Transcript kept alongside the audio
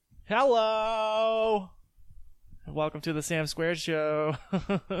Hello! Welcome to the Sam Squared Show.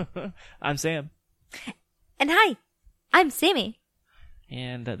 I'm Sam. And hi, I'm Sammy.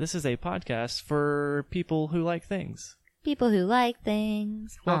 And this is a podcast for people who like things. People who like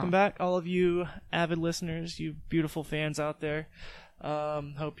things. Welcome back, all of you avid listeners, you beautiful fans out there.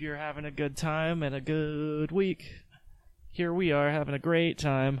 Hope you're having a good time and a good week. Here we are having a great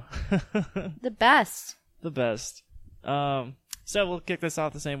time. The best. The best. So we'll kick this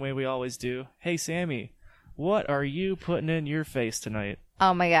off the same way we always do. Hey, Sammy, what are you putting in your face tonight?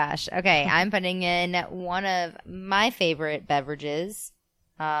 Oh my gosh. Okay, I'm putting in one of my favorite beverages.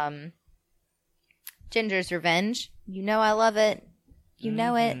 Ginger's Revenge. You know I love it. You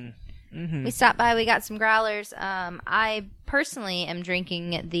know it. Mm-hmm. We stopped by. We got some growlers. I personally am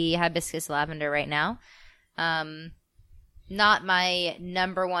drinking the hibiscus lavender right now. Not my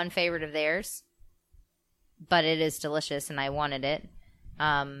number one favorite of theirs, but it is delicious and I wanted it.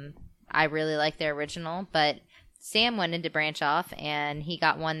 I really like their original, but Sam wanted to branch off and he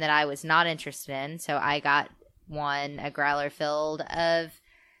got one that I was not interested in. So I got a growler filled of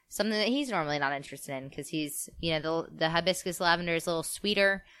something that he's normally not interested in because he's, the hibiscus lavender is a little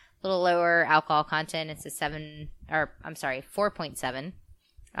sweeter, a little lower alcohol content. It's a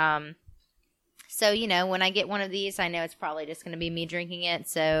 4.7. So, when I get one of these, I know it's probably just going to be me drinking it.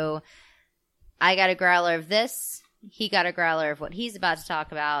 So I got a growler of this. He got a growler of what he's about to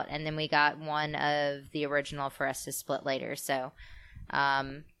talk about. And then we got one of the original for us to split later. So,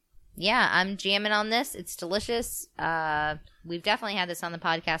 yeah, I'm jamming on this. It's delicious. We've definitely had this on the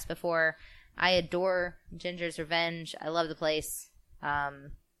podcast before. I adore Ginger's Revenge. I love the place. They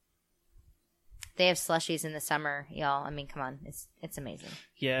have slushies in the summer, y'all. I mean, come on. It's amazing.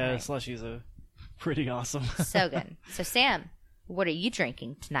 Yeah, right. Slushies are pretty awesome. So good. So, Sam, what are you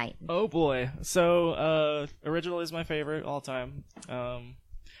drinking tonight? Oh, boy. So, original is my favorite all time.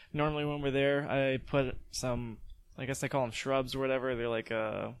 Normally when we're there, I put some, I guess they call them shrubs or whatever. They're like,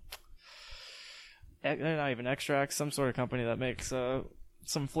 they're not even extracts, some sort of company that makes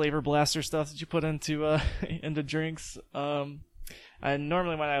some flavor blaster stuff that you put into drinks. And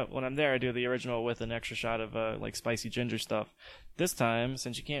normally when I'm there, I do the original with an extra shot of like spicy ginger stuff. This time,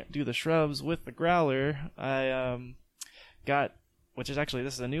 since you can't do the shrubs with the growler, I got, which is actually,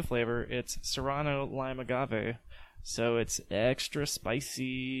 this is a new flavor. It's Serrano Lime Agave, so it's extra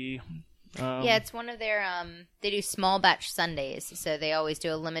spicy. Yeah, it's one of their. They do small batch sundaes, so they always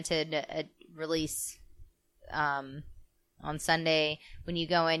do a limited release. On Sunday, when you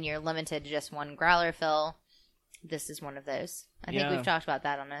go in, you're limited to just one growler fill. This is one of those. I think we've talked about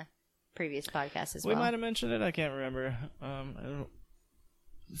that on a previous podcast as well. We might have mentioned it. I can't remember.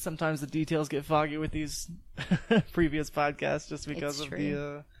 Sometimes the details get foggy with these previous podcasts just because of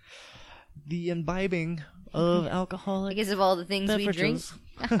the imbibing of alcoholic because of all the things beverages.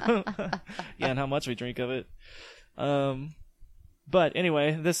 We drink. Yeah, and how much we drink of it. But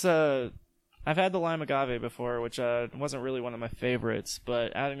anyway, this I've had the lime agave before, which wasn't really one of my favorites,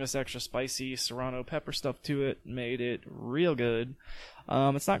 but adding this extra spicy serrano pepper stuff to it made it real good.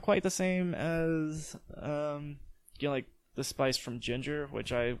 It's not quite the same as like the spice from ginger,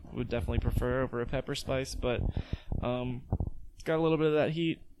 which I would definitely prefer over a pepper spice, but it's got a little bit of that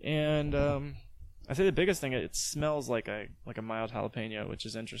heat, and I say the biggest thing, it smells like a mild jalapeno, which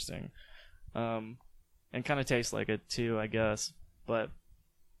is interesting, and kind of tastes like it too, I guess, but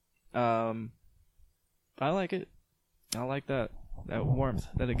I like it. I like that warmth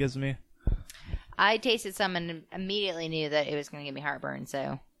that it gives me. I tasted some and immediately knew that it was going to give me heartburn,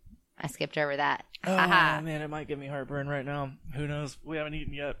 so I skipped over that. Oh, man, it might give me heartburn right now. Who knows? We haven't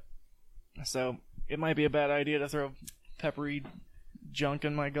eaten yet. So it might be a bad idea to throw peppery junk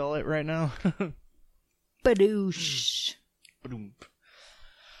in my gullet right now. Badoosh. Badoom.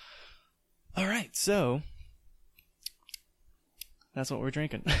 All right, so that's what we're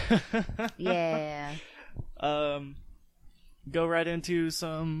drinking. Yeah. Go right into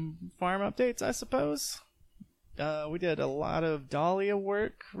some farm updates, I suppose. We did a lot of dahlia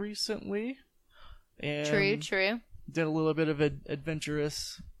work recently. And True. Did a little bit of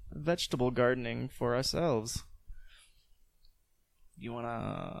adventurous vegetable gardening for ourselves.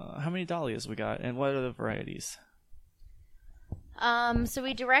 How many dahlias we got, and what are the varieties? So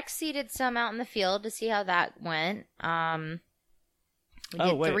we direct seeded some out in the field to see how that went. We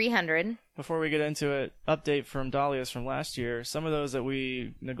did 300. Before we get into it, update from dahlias from last year. Some of those that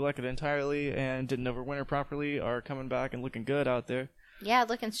we neglected entirely and didn't overwinter properly are coming back and looking good out there. Yeah,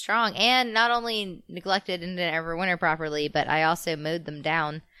 looking strong. And not only neglected and didn't overwinter properly, but I also mowed them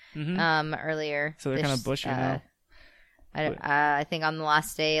down earlier. So they're kind of bushy now. I think on the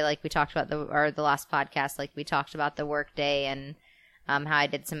last day, like we talked about the last podcast, like we talked about the work day, and how I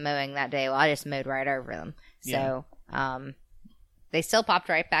did some mowing that day. Well, I just mowed right over them. So, they still popped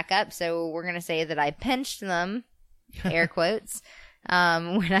right back up. So we're going to say that I pinched them, air quotes,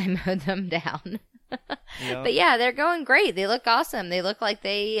 when I mowed them down. But yeah, they're going great. They look awesome. They look like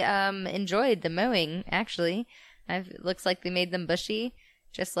they enjoyed the mowing, actually. It looks like they made them bushy,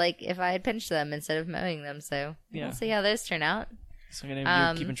 just like if I had pinched them instead of mowing them. So we'll see how those turn out. So you're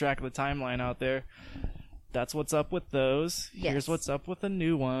keeping track of the timeline out there. That's what's up with those. Yes. Here's what's up with the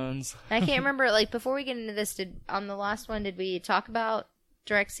new ones. I can't remember, like, before we get into this, on the last one, did we talk about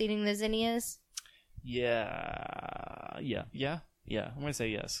direct seeding the zinnias? Yeah. I'm going to say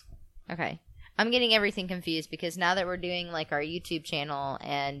yes. Okay. I'm getting everything confused because now that we're doing, like, our YouTube channel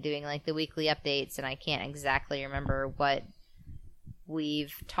and doing, like, the weekly updates, and I can't exactly remember what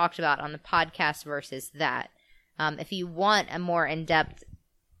we've talked about on the podcast versus that. If you want a more in-depth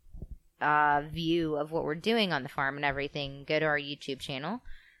view of what we're doing on the farm and everything, go to our YouTube channel.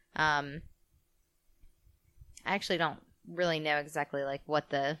 I actually don't really know exactly like what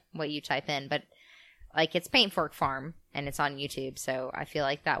you type in, but like it's Paint Fork Farm and it's on YouTube, so I feel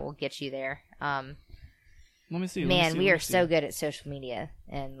like that will get you there. Let me see. Man, we are so good at social media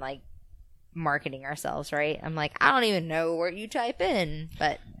and like marketing ourselves, right? I'm like, I don't even know what you type in,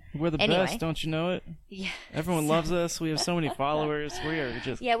 but we're the best, don't you know it? Yeah. Everyone loves us. We have so many followers. We are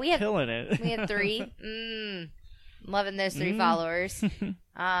just killing it. We have 3. Loving those 3 followers.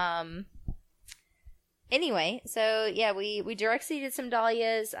 Anyway, so yeah, we direct seeded some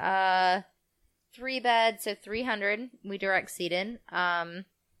dahlias. 3 beds, so 300 we direct seeded.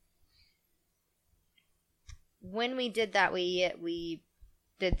 When we did that, we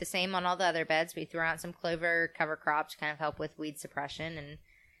did the same on all the other beds. We threw out some clover cover crops to kind of help with weed suppression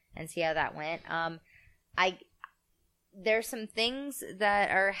and see how that went. There's some things that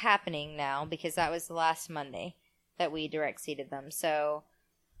are happening now because that was the last Monday that we direct seeded them. So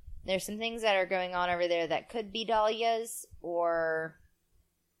there's some things that are going on over there that could be dahlias or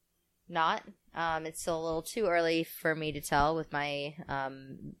not. It's still a little too early for me to tell with my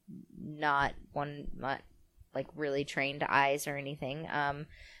not really trained eyes or anything.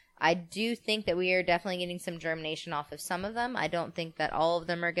 I do think that we are definitely getting some germination off of some of them. I don't think that all of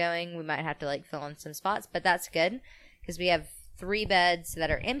them are going. We might have to like fill in some spots, but that's good because we have 3 beds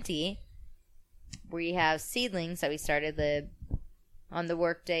that are empty. We have seedlings that we started on the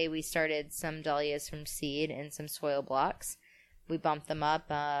work day. We started some dahlias from seed and some soil blocks. We bumped them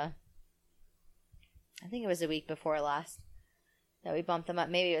up. I think it was a week before last that we bumped them up.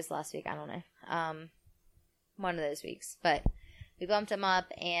 Maybe it was last week. I don't know. One of those weeks, but we bumped them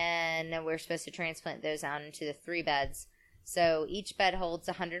up and we're supposed to transplant those out into the 3 beds. So each bed holds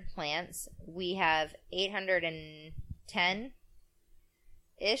 100 plants. We have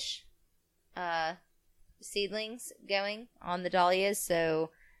 810-ish seedlings going on the dahlias. So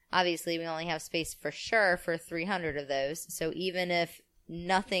obviously we only have space for sure for 300 of those. So even if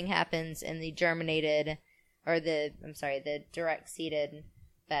nothing happens in the germinated or the direct seeded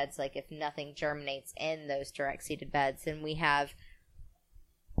beds, like if nothing germinates in those direct seeded beds, then we have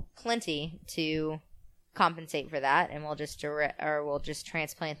plenty to compensate for that, and we'll just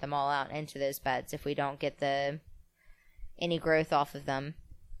transplant them all out into those beds if we don't get any growth off of them.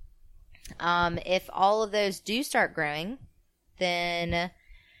 If all of those do start growing, then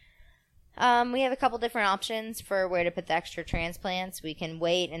we have a couple different options for where to put the extra transplants. We can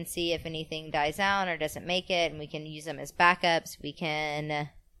wait and see if anything dies out or doesn't make it, and we can use them as backups.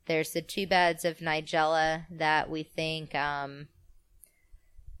 There's the 2 beds of Nigella that we think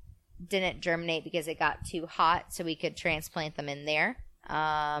didn't germinate because it got too hot, so we could transplant them in there.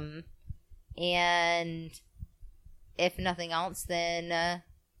 And if nothing else, then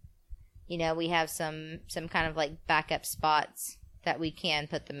we have some kind of like backup spots that we can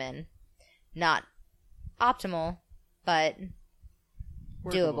put them in. Not optimal, but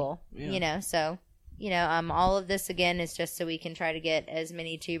doable. Yeah. So all of this again is just so we can try to get as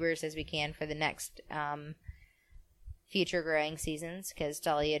many tubers as we can for the next future growing seasons, because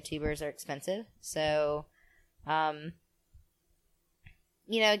dahlia tubers are expensive. So, again,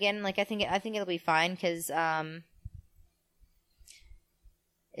 like I think it'll be fine because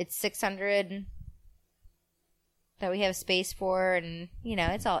it's 600 that we have space for, and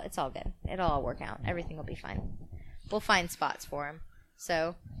it's all good. It'll all work out. Everything will be fine. We'll find spots for them.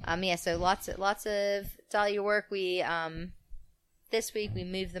 So, so lots of dahlia work. We this week we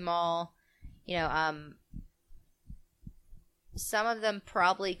moved them all. Some of them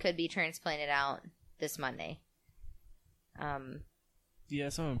probably could be transplanted out this Monday. Yeah,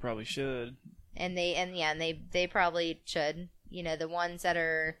 some of them probably should. And they probably should. The ones that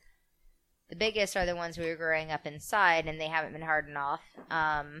are The biggest are the ones we were growing up inside, and they haven't been hardened off.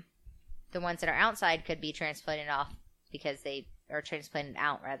 The ones that are outside could be transplanted off because they are transplanted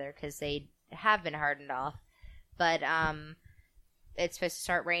out, rather, because they have been hardened off. But it's supposed to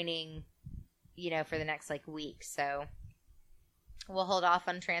start raining, for the next week, so we'll hold off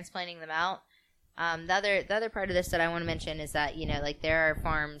on transplanting them out. The other part of this that I want to mention is that there are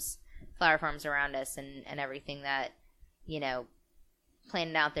flower farms around us and everything that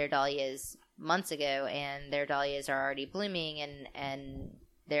planted out their dahlias months ago, and their dahlias are already blooming and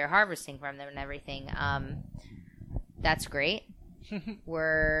they're harvesting from them and everything. That's great.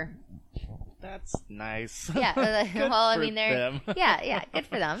 That's nice. Yeah. Well, I mean, they're them. yeah, good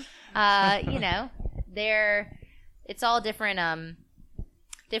for them. It's all different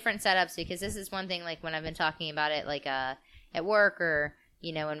different setups, because this is one thing, when I've been talking about it at work, or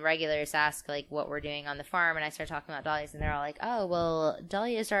when regulars ask what we're doing on the farm, and I start talking about dahlias, and they're all like, oh, well,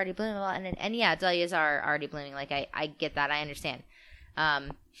 dahlias are already blooming a lot, and yeah, dahlias are already blooming. I get that, I understand.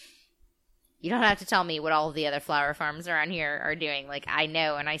 You don't have to tell me what all of the other flower farms around here are doing. I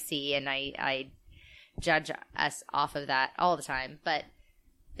know and I see, and I judge us off of that all the time. But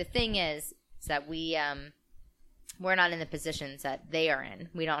the thing is that we're not in the positions that they are in.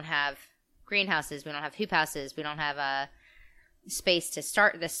 We don't have greenhouses. We don't have hoop houses. We don't have a space to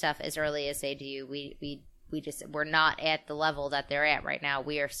start this stuff as early as they do. We're not at the level that they're at right now.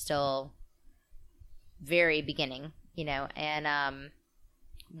 We are still very beginning, and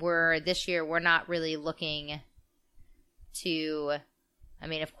this year we're not really looking to,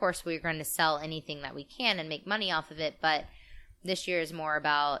 of course we're going to sell anything that we can and make money off of it, but this year is more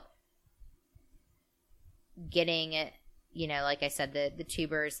about getting it, like I said, the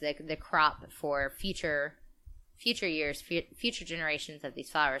tubers, the crop for future years, future generations of these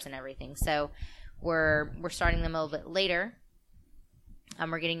flowers and everything. So we're starting them a little bit later.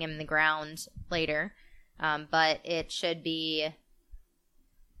 We're getting them in the ground later, but it should be.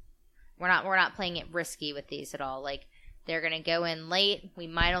 We're not playing it risky with these at all. They're gonna go in late. We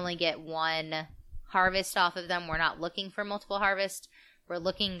might only get one harvest off of them. We're not looking for multiple harvests. We're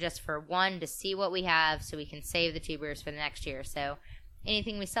looking just for one to see what we have, so we can save the tubers for the next year. So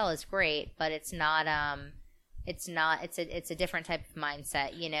anything we sell is great, but it's not. It's a different type of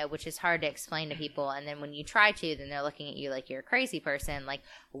mindset, which is hard to explain to people. And then when you try to, then they're looking at you like you're a crazy person.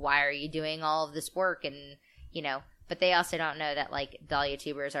 Why are you doing all of this work? And but they also don't know that dahlia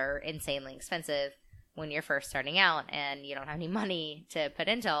tubers are insanely expensive when you're first starting out, and you don't have any money to put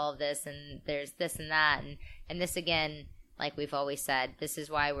into all of this. And there's this and that, and this again. Like we've always said, this is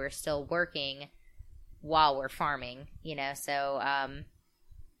why we're still working while we're farming, so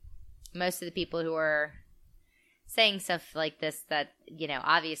most of the people who are saying stuff like this that,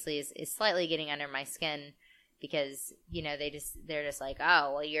 obviously is slightly getting under my skin, because, they're just like,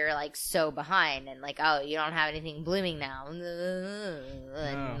 oh, well, you're so behind, and oh, you don't have anything blooming now, and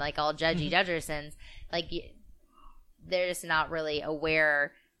all judgy judgersons, they're just not really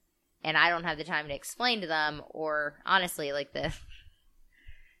aware. And I don't have the time to explain to them, or honestly,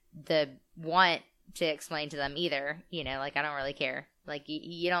 the want to explain to them either. I don't really care.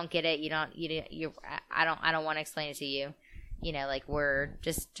 You don't get it. I don't want to explain it to you. We're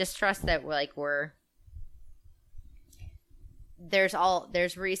just trust that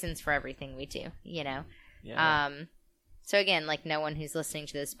there's reasons for everything we do. Yeah. So again, no one who's listening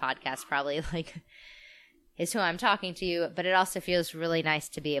to this podcast probably is who I'm talking to, but it also feels really nice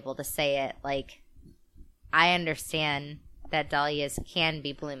to be able to say it. I understand that dahlias can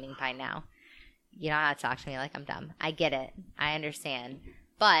be blooming by now. You don't have to talk to me like I'm dumb. I get it. I understand.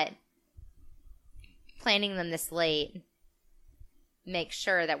 But planting them this late makes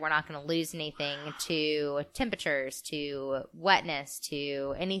sure that we're not going to lose anything to temperatures, to wetness,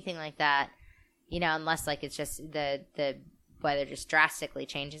 to anything like that, unless it's just the weather just drastically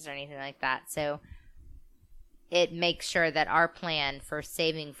changes or anything like that. So it makes sure that our plan for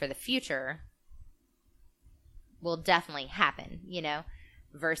saving for the future will definitely happen,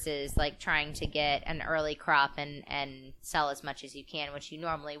 versus trying to get an early crop and sell as much as you can, which you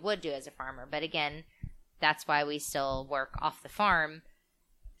normally would do as a farmer. But again, that's why we still work off the farm,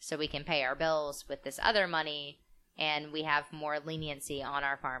 so we can pay our bills with this other money, and we have more leniency on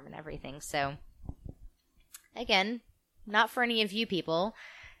our farm and everything. So again, not for any of you people,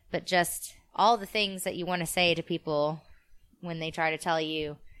 but just all the things that you want to say to people when they try to tell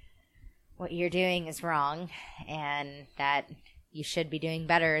you what you're doing is wrong, and that you should be doing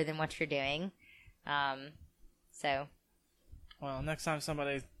better than what you're doing. Well, next time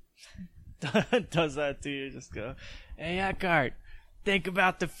somebody does that to you, just go, "Hey, Eckhart, think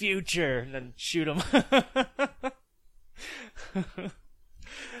about the future," and then shoot them.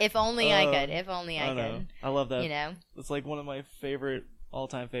 If only I could. If only I could. I love that. You know? It's like one of my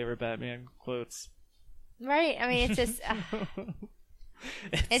all-time favorite Batman quotes. Right? I mean, it's just...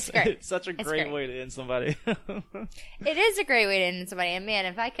 it's great. It's such a great way to end somebody. It is a great way to end somebody. And man,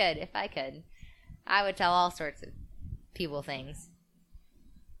 if I could, I would tell all sorts of people things.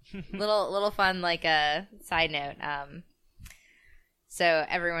 little fun, like a side note. So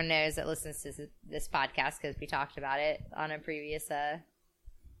everyone knows that listens to this podcast because we talked about it on a previous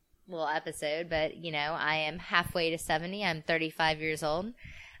little episode. But, you know, I am halfway to 70. I'm 35 years old.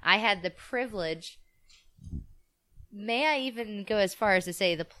 I had the privilege, may I even go as far as to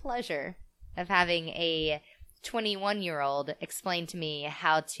say the pleasure, of having a 21-year-old explain to me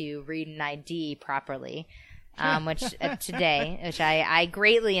how to read an ID properly. Which I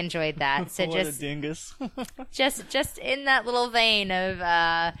greatly enjoyed that. So what a dingus. just in that little vein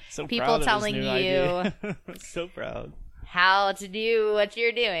of so people telling you so proud how to do what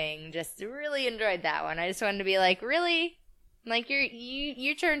you're doing. Just really enjoyed that one. I just wanted to be like, really? Like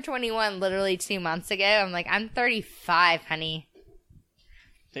you turned 21 literally 2 months ago. I'm like, I'm 35, honey.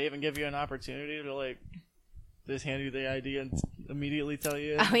 They even give you an opportunity to like just hand you the ID and immediately tell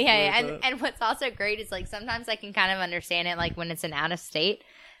you. Oh yeah, and what's also great is like sometimes I can kind of understand it like when it's an out of state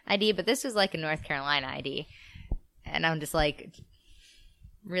ID, but this was like a North Carolina ID, and I'm just like,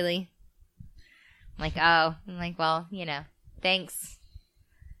 really? I'm like, well, you know, thanks.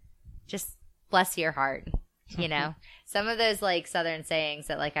 Just bless your heart, you know. Some of those like Southern sayings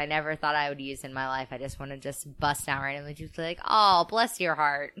that like I never thought I would use in my life, I just want to just bust out randomly, just be like, oh, bless your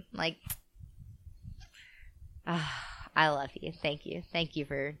heart, like. I love you. Thank you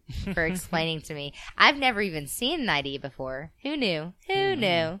for explaining to me. I've never even seen an ID before. Who knew? Who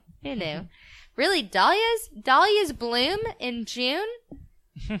knew? Really, dahlias bloom in June?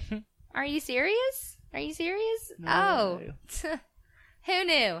 Are you serious? No way. Who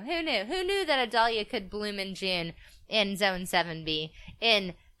knew? Who knew that a dahlia could bloom in June in Zone 7B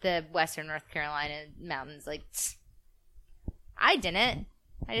in the western North Carolina mountains? Like, I didn't.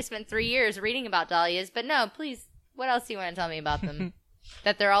 I just spent 3 years reading about dahlias, but no, please, what else do you want to tell me about them?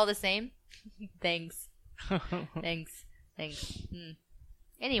 That they're all the same? Thanks.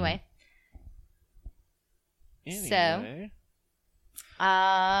 Anyway. So,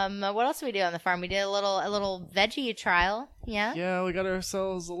 what else did we do on the farm? We did a little veggie trial, yeah? Yeah, we got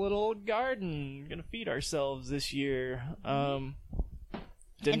ourselves a little garden. We're gonna feed ourselves this year.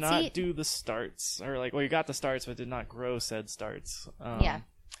 Did not do the starts, or like, well, you got the starts, but did not grow said starts. Yeah,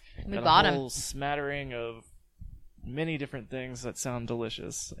 we bought them. A whole smattering of many different things that sound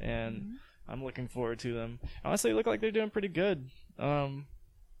delicious, and I'm looking forward to them. Honestly, they look like they're doing pretty good. But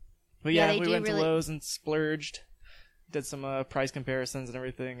yeah, we went to Lowe's and splurged, did some price comparisons and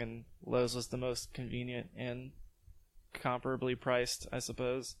everything, and Lowe's was the most convenient and comparably priced, I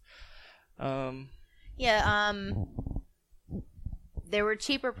suppose. There were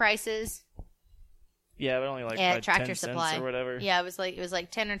cheaper prices. Yeah, but only like at Tractor 10 Supply cents or whatever. Yeah, it was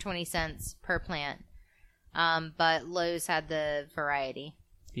like 10 or 20 cents per plant. But Lowe's had the variety.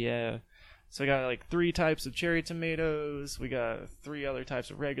 Yeah. So we got like 3 types of cherry tomatoes. We got 3 other types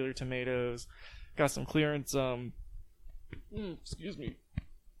of regular tomatoes. Got some clearance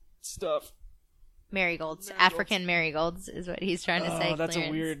stuff. Marigolds. African marigolds is what he's trying to say. Oh, that's clearance.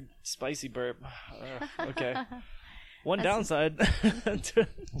 a weird spicy burp. Okay. One downside to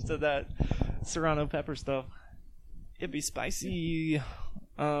that serrano pepper stuff, it'd be spicy.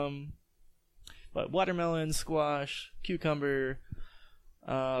 But watermelon, squash, cucumber,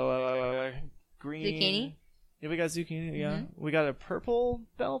 green zucchini. Yeah, we got zucchini. Yeah, we got a purple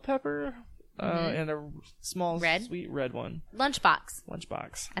bell pepper and a small sweet red one. Lunchbox.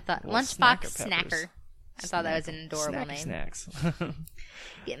 I thought lunchbox snacker. I thought that was an adorable name. Snacks.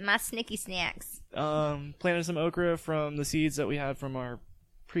 Get my snicky snacks. Planted some okra from the seeds that we had from our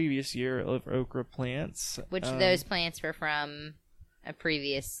previous year of okra plants. Which those plants were from a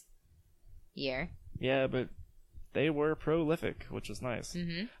previous year. Yeah, but they were prolific, which was nice.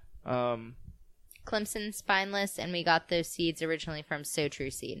 Clemson spineless, and we got those seeds originally from So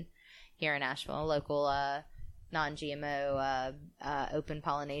True Seed here in Asheville, a local non-GMO open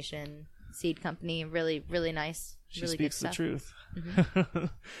pollination seed company. Really, really nice. She really speaks good the stuff. truth.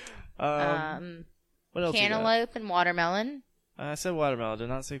 What else? Cantaloupe and watermelon. I said watermelon. Did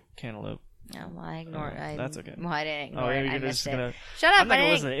not say cantaloupe. No, well, I ignored it. That's okay. Well, I didn't ignore it. I missed it. Shut up! I'm not going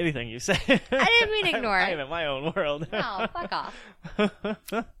to listen to anything you say. I didn't mean ignore it. I am in my own world. No, fuck off.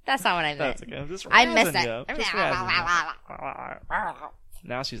 That's not what I meant. That's okay. I missed it.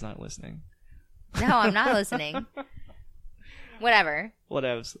 Now she's not listening. No, I'm not listening. Whatever.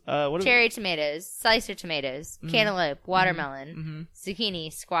 Whatevs. Cherry tomatoes, slicer tomatoes, cantaloupe, watermelon,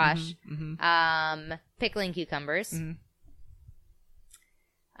 zucchini, squash, pickling cucumbers,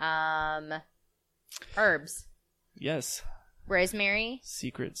 herbs. Yes. Rosemary.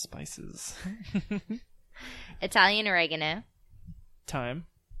 Secret spices. Italian oregano. Thyme.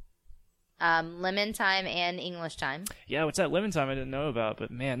 Lemon thyme and English thyme. Yeah, what's that lemon thyme I didn't know about,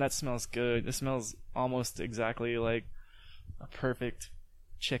 but man, that smells good. It smells almost exactly like a perfect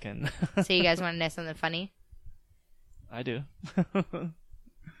chicken. So you guys want to know something funny? I do. Well,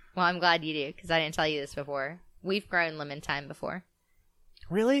 I'm glad you do, because I didn't tell you this before. We've grown lemon thyme before.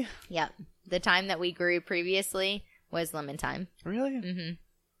 Really? Yep. The thyme that we grew previously was lemon thyme. Really? Mm-hmm.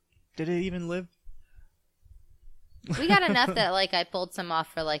 Did it even live? We got enough that, like, I pulled some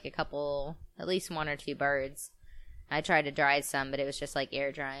off for, like, a couple, at least one or two birds. I tried to dry some, but it was just, like,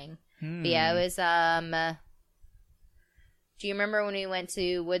 air drying. But yeah, it was, do you remember when we went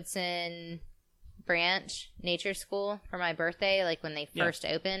to Woodson Branch Nature School for my birthday, like, when they first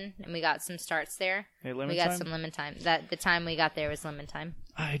opened, and we got some starts there? Hey, lemon we got thyme? some lemon thyme. The time we got there was lemon thyme.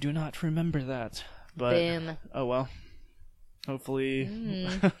 I do not remember that. But, Boom. Oh, well. Hopefully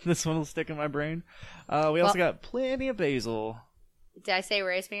this one will stick in my brain. We also got plenty of basil. Did I say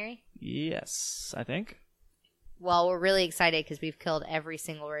rosemary? Yes, I think. Well, we're really excited because we've killed every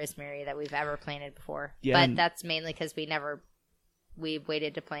single rosemary that we've ever planted before. Yeah, but that's mainly because we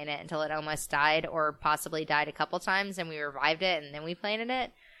waited to plant it until it almost died, or possibly died a couple times, and we revived it, and then we planted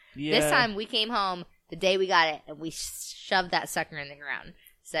it. Yeah. This time we came home the day we got it, and we shoved that sucker in the ground.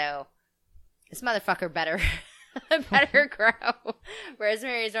 So this motherfucker better grow.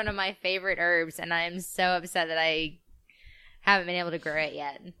 Rosemary is one of my favorite herbs, and I am so upset that I haven't been able to grow it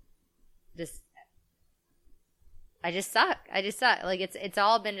yet. I just suck. Like, it's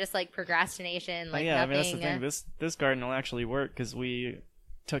all been just, like, procrastination. Like, yeah, nothing. I mean, that's the thing. This garden will actually work because we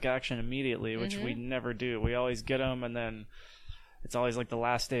took action immediately, which we never do. We always get them, and then it's always, like, the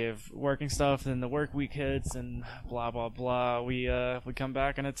last day of working stuff, then the work week hits, and blah, blah, blah. We come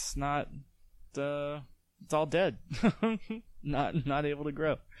back, and it's not... it's all dead. not able to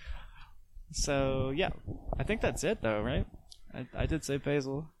grow. So, yeah. I think that's it, though, right? I did say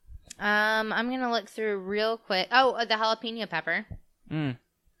basil. I'm gonna look through real quick. Oh, the jalapeno pepper.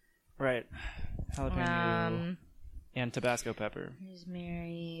 Right. Jalapeno and Tabasco pepper.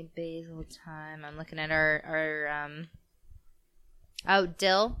 Rosemary, basil, thyme. I'm looking at our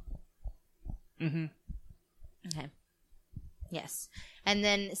dill. Okay. Yes. And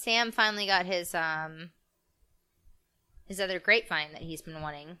then Sam finally got his other grapevine that he's been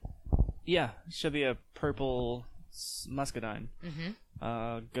wanting. Yeah, should be a purple muscadine.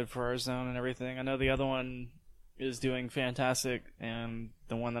 Good for our zone and everything. I know the other one is doing fantastic, and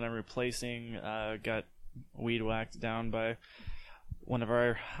the one that I'm replacing got weed whacked down by one of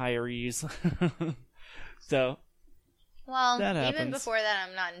our hirees. So, well, that even happens. before that,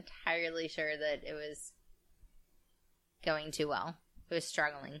 I'm not entirely sure that it was going too well. It was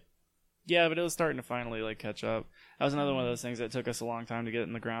struggling. Yeah, but it was starting to finally, like, catch up. That was another one of those things that took us a long time to get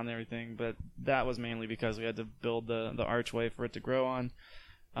in the ground and everything, but that was mainly because we had to build the archway for it to grow on.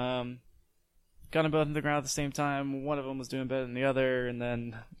 Got them both in the ground at the same time. One of them was doing better than the other, and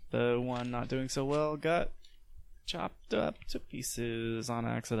then the one not doing so well got chopped up to pieces on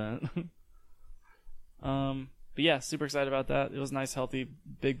accident. But yeah, super excited about that. It was a nice, healthy,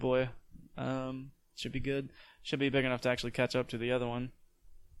 big boy. Should be good. Should be big enough to actually catch up to the other one.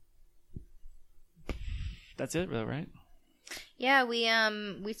 That's it, though, right? Yeah, we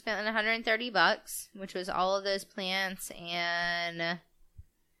spent $130, which was all of those plants, and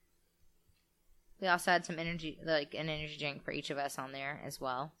we also had some energy, like an energy drink for each of us on there as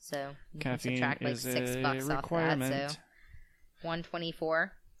well. So you Caffeine can subtract like is $6 a off requirement. that. So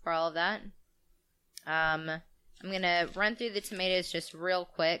 $124 for all of that. I'm gonna run through the tomatoes just real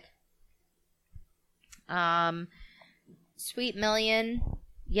quick. Sweet Million,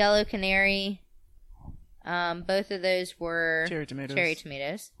 Yellow Canary. Both of those were Cherry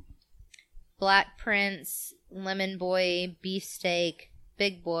tomatoes. Black Prince, Lemon Boy, Beefsteak,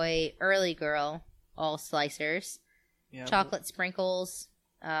 Big Boy, Early Girl, all slicers. Yeah, Chocolate Sprinkles,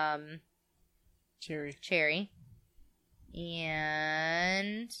 cherry.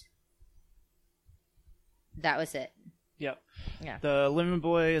 And that was it. Yep. Yeah. The Lemon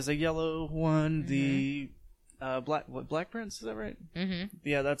Boy is a yellow one. The Black Prince, is that right? Mm-hmm.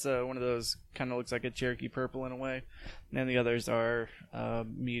 Yeah, that's one of those, kind of looks like a Cherokee purple in a way. And then the others are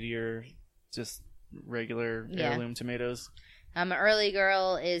Meteor, just regular heirloom tomatoes. Early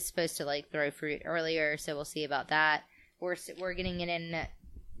Girl is supposed to like throw fruit earlier, so we'll see about that. We're getting it in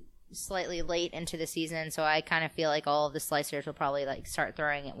slightly late into the season, so I kind of feel like all of the slicers will probably like start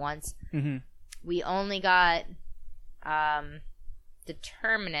throwing at once. Mm-hmm. We only got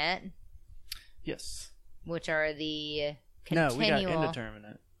determinate. Yes. Which are the continual... No, we got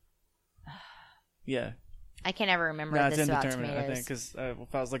indeterminate. Yeah. I can never remember no, it's this about indeterminate, tomatoes. I think, because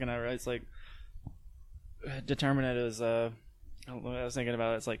if I was looking at it, it's like determinate is I was thinking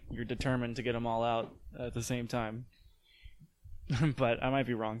about it, it's like you're determined to get them all out at the same time. But I might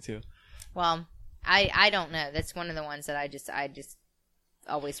be wrong too. Well, I don't know. That's one of the ones that I just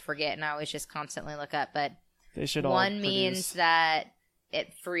always forget, and I always just constantly look up. But they should all one means that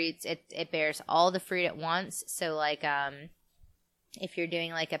it bears all the fruit at once. So like if you're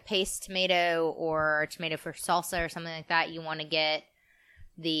doing like a paste tomato or a tomato for salsa or something like that, you want to get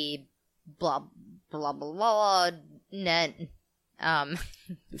the blah blah blah blah nut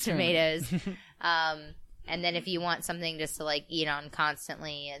tomatoes. And then if you want something just to like eat on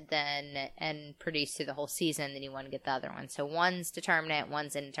constantly and produce through the whole season, then you want to get the other one. So one's determinate,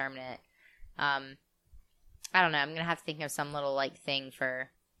 one's indeterminate. I don't know. I'm gonna have to think of some little like thing to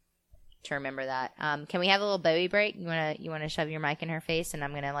remember that. Can we have a little Bowie break? You wanna shove your mic in her face, and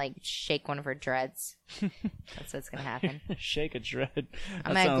I'm gonna like shake one of her dreads. That's what's gonna happen. Shake a dread.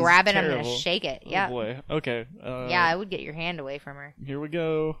 I'm gonna grab it. Terrible. I'm gonna shake it. Yeah. Oh boy. Okay. Yeah, I would get your hand away from her. Here we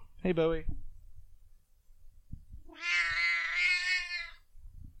go. Hey, Bowie.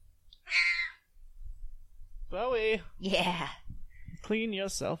 Bowie. Yeah. Clean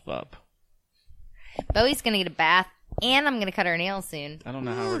yourself up. Bowie's gonna get a bath, and I'm gonna cut her nails soon. I don't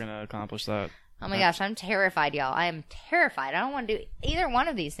know how we're gonna accomplish that. Oh my gosh, I'm terrified, y'all. I am terrified. I don't want to do either one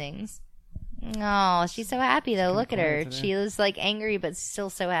of these things. Oh, she's so happy though. Look at her. Today. She was like angry, but still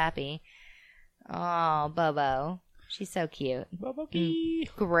so happy. Oh, Bobo. She's so cute. Bobo-key.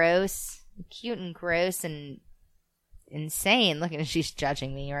 Gross. Cute and gross and insane. Look at her. She's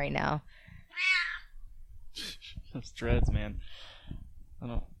judging me right now. Those dreads, man. I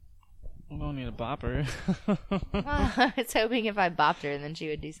don't need a bopper. Well, I was hoping if I bopped her, then she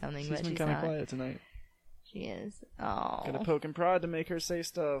would do something. She's been kind of quiet tonight. She is. Oh. Gotta poke and prod to make her say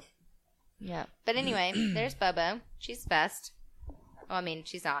stuff. Yeah. But anyway, there's Bobo. She's the best. Well, I mean,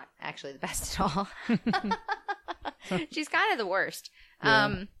 she's not actually the best at all. She's kind of the worst.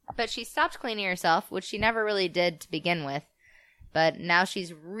 Yeah. But she stopped cleaning herself, which she never really did to begin with. But now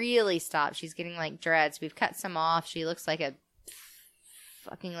she's really stopped. She's getting like dreads. We've cut some off. She looks like a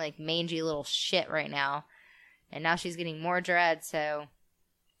fucking like mangy little shit right now. And now she's getting more dreads. So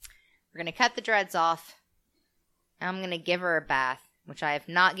we're going to cut the dreads off. I'm going to give her a bath, which I have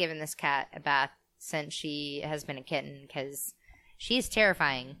not given this cat a bath since she has been a kitten because she's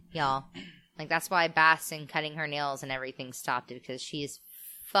terrifying, y'all. Like that's why baths and cutting her nails and everything stopped, because she is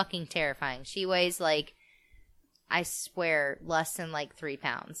fucking terrifying. She weighs like, I swear, less than like 3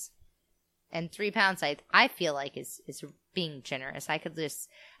 pounds. And 3 pounds, I feel like is being generous. I can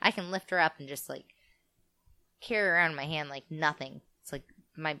lift her up and just like carry her around in my hand like nothing. It's like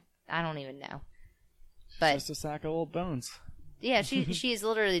I don't even know. But it's just a sack of old bones. Yeah, she's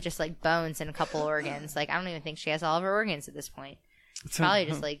literally just like bones and a couple organs. Like I don't even think she has all of her organs at this point. It's probably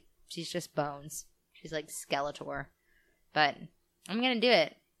just like she's just bones. She's like Skeletor. But I'm gonna do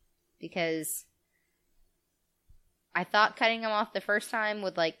it because I thought cutting them off the first time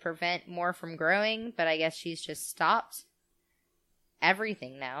would like prevent more from growing, but I guess she's just stopped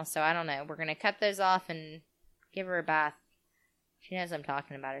everything now. So I don't know. We're gonna cut those off and give her a bath. She knows I'm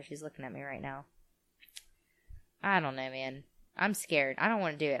talking about her. She's looking at me right now. I don't know, man. I'm scared. I don't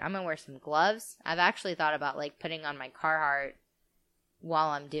want to do it. I'm gonna wear some gloves. I've actually thought about like putting on my Carhartt while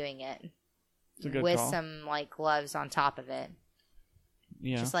I'm doing it, with some like gloves on top of it.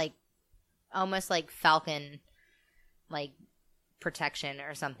 Yeah, just like almost like Falcon. Like protection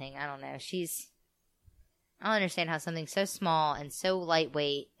or something. I don't know. I don't understand how something so small and so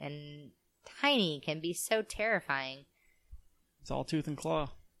lightweight and tiny can be so terrifying. It's all tooth and claw.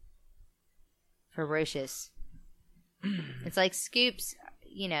 Ferocious. It's like Scoops,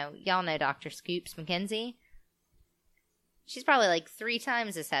 y'all know Dr. Scoops McKenzie. She's probably like 3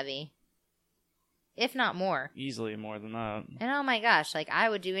 times as heavy. If not more. Easily more than that. And oh my gosh, like I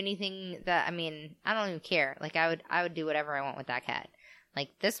would do anything that, I don't even care. Like I would do whatever I want with that cat. Like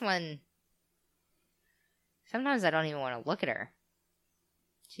this one, sometimes I don't even want to look at her.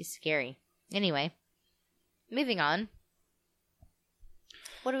 She's scary. Anyway, moving on.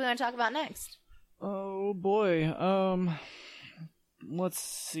 What do we want to talk about next? Oh boy. Let's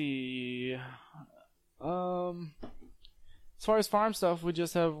see. As far as farm stuff, we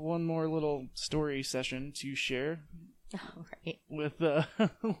just have one more little story session to share with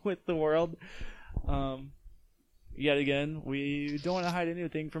with the world. yet again, we don't want to hide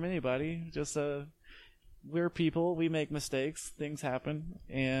anything from anybody. Just we're people. We make mistakes. Things happen,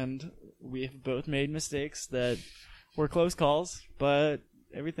 and we have both made mistakes that were close calls, but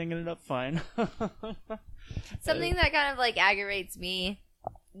everything ended up fine. Something that kind of like aggravates me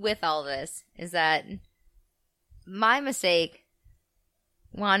with all this is that my mistake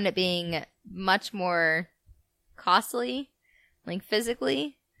wound up being much more costly, like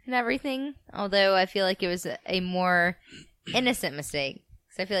physically and everything. Although I feel like it was a more innocent mistake.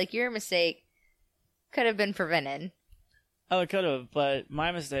 Because I feel like your mistake could have been prevented. Oh, it could have, but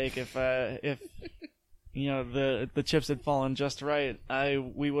my mistake, if the chips had fallen just right,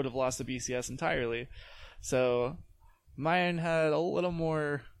 we would have lost the BCS entirely. So mine had a little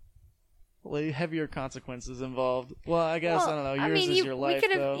more heavier consequences involved. Well, I guess, I don't know. Yours is your life,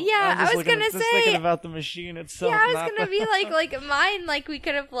 though. Yeah, I was gonna say. Just thinking about the machine itself. Yeah, I was gonna be like mine. Like we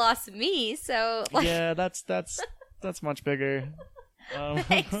could have lost me. So. Like... Yeah, that's much bigger.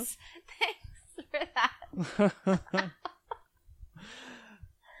 Thanks for that.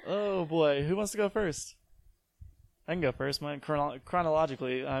 Oh boy, who wants to go first? I can go first. Mine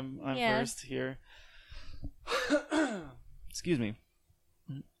chronologically, I'm first here. Excuse me.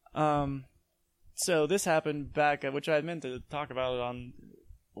 So this happened back, which I meant to talk about it on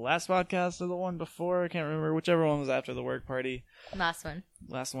the last podcast or the one before. I can't remember. Whichever one was after the work party. Last one.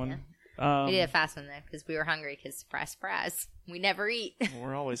 Yeah. We did a fast one though because we were hungry. Because surprise, we never eat.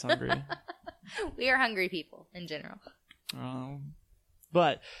 We're always hungry. We are hungry people in general.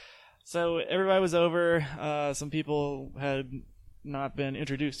 But so everybody was over. Some people had not been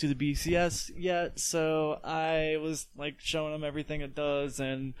introduced to the BCS yet, so I was like showing them everything it does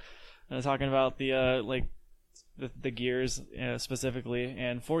and talking about the gears specifically,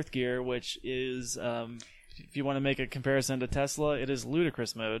 and fourth gear, which is if you want to make a comparison to Tesla, it is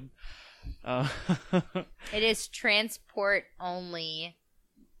ludicrous mode. It is transport only,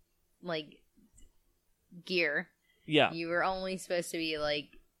 like gear. Yeah, you were only supposed to be like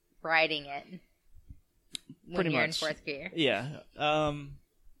riding it when pretty you're much in fourth gear. Yeah.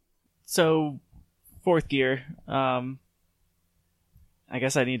 So fourth gear. I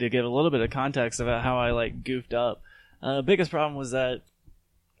guess I need to give a little bit of context about how I like goofed up. Biggest problem was that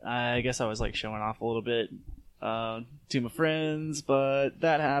I guess I was like showing off a little bit to my friends, but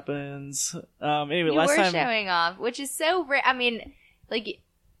that happens. Anyway, you last were time showing off, which is so rare. I mean, like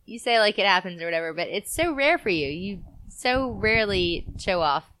you say, like it happens or whatever, but it's so rare for you. You so rarely show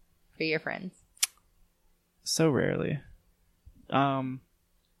off for your friends. So rarely. But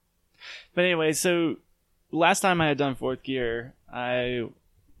anyway, so last time I had done fourth gear, I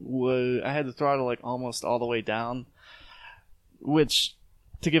had the throttle like almost all the way down, which,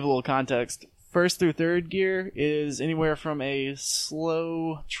 to give a little context, first through third gear is anywhere from a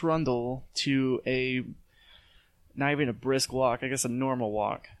slow trundle to a not even a brisk walk, I guess a normal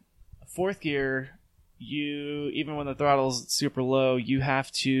walk. Fourth gear, even when the throttle's super low, you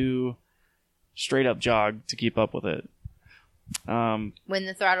have to straight up jog to keep up with it. When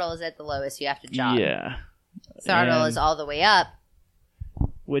the throttle is at the lowest, you have to jog. Yeah. Throttle is all the way up,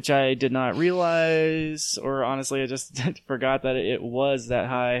 which I did not realize, or honestly I just forgot that it was that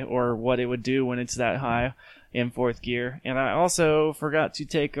high, or what it would do when it's that high in fourth gear. And I also forgot to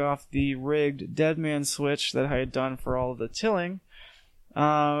take off the rigged deadman switch that I had done for all of the tilling.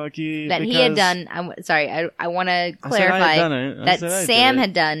 He had done. I want to clarify that Sam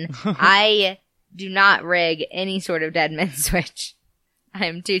had done. I do not rig any sort of deadman switch. I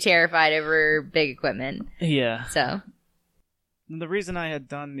am too terrified over big equipment. Yeah. So the reason I had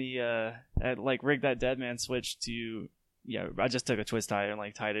done rigged that deadman switch I just took a twist tie and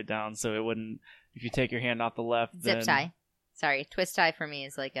like tied it down so it wouldn't, if you take your hand off the left, zip tie. Sorry, twist tie for me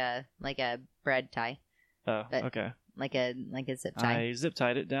is like a bread tie. Oh, okay. Like a zip tie. I zip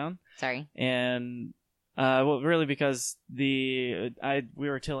tied it down. Sorry. And really because we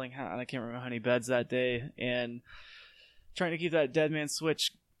were tilling, I can't remember how many beds that day, and trying to keep that deadman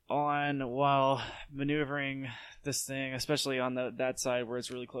switch on while maneuvering this thing, especially on that side where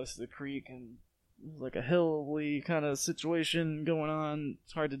it's really close to the creek and like a hilly kind of situation going on.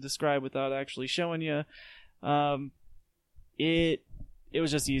 It's hard to describe without actually showing you. It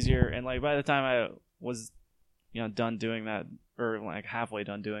was just easier, and like by the time I was done doing that, or like halfway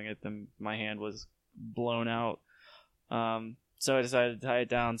done doing it, then my hand was blown out. So I decided to tie it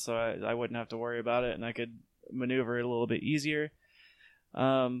down so I wouldn't have to worry about it and I could maneuver it a little bit easier.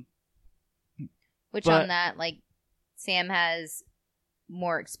 On that, like, Sam has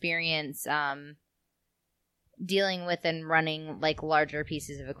more experience dealing with and running like larger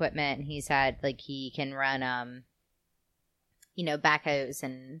pieces of equipment. He's had he can run backhoes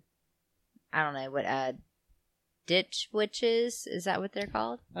and I don't know what ditch witches. Is that what they're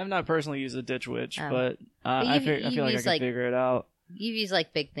called? I've not personally used a ditch witch, but But I feel like I can figure it out. You've used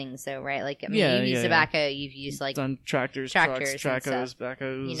like big things though, right? Like, I mean, Yeah, you've used yeah. a backhoe, you've used like Done tractors, tractors trucks, and backhoes, stuff.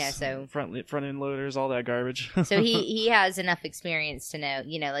 backhoes, You know, so- front end loaders, all that garbage. so he has enough experience to know,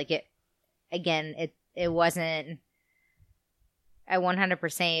 you know, like it wasn't a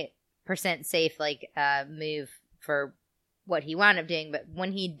 100% safe like move for what he wound up doing, but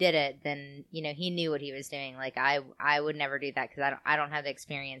when he did it, then you know he knew what he was doing. Like I would never do that because I don't have the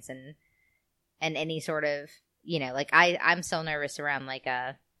experience and any sort of, you know, like I'm so nervous around like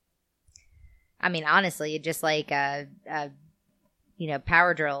I mean honestly just like you know,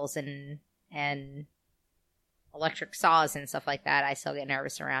 power drills and electric saws and stuff like that. I still get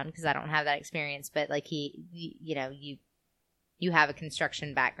nervous around because I don't have that experience. But like you know, you have a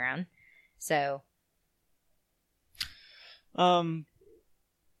construction background, so.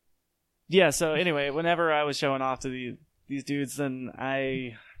 Yeah, so anyway, whenever I was showing off to these dudes, then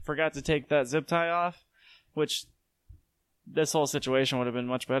I forgot to take that zip tie off, which this whole situation would have been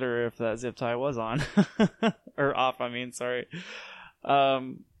much better if that zip tie was on. Or off, I mean, sorry.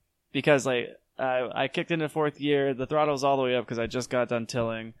 Because like I kicked into fourth gear, the throttle's all the way up because I just got done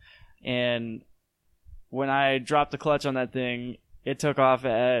tilling, and when I dropped the clutch on that thing, it took off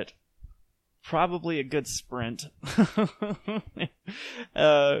at probably a good sprint.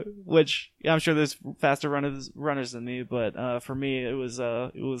 Which I'm sure there's faster runners than me, but for me it was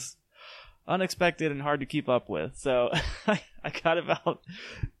unexpected and hard to keep up with. So I got about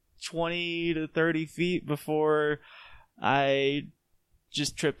 20 to 30 feet before I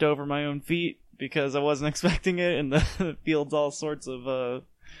just tripped over my own feet because I wasn't expecting it, and the field's all sorts of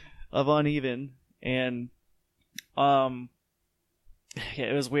uneven, and yeah,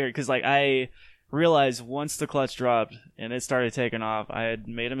 it was weird because like I realized once the clutch dropped and it started taking off, I had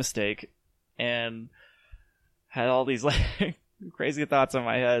made a mistake and had all these like crazy thoughts in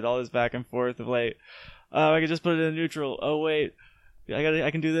my head, all this back and forth of like, oh, I could just put it in neutral. Oh wait, I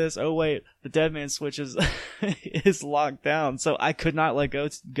can do this. Oh wait, the dead man switch is is locked down, so I could not let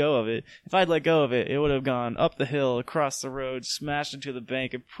go of it. If I'd let go of it, it would have gone up the hill, across the road, smashed into the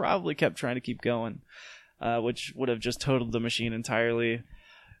bank, and probably kept trying to keep going. Which would have just totaled the machine entirely.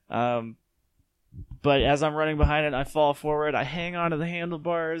 But as I'm running behind it, I fall forward. I hang onto the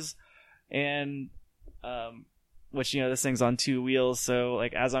handlebars, and which, you know, this thing's on two wheels, so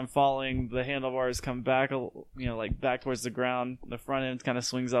like as I'm falling, the handlebars come back, you know, like back towards the ground. The front end kind of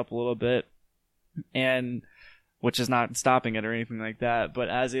swings up a little bit, and which is not stopping it or anything like that. But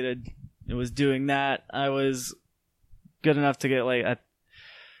as it was doing that, I was good enough to get like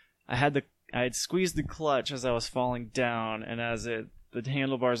I had squeezed the clutch as I was falling down, and as the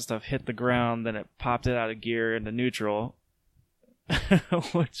handlebars and stuff hit the ground, then it popped it out of gear into neutral,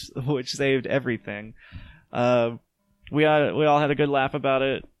 which saved everything. We all had a good laugh about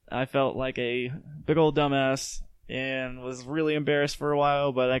it. I felt like a big old dumbass and was really embarrassed for a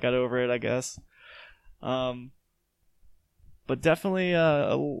while, but I got over it, I guess. But definitely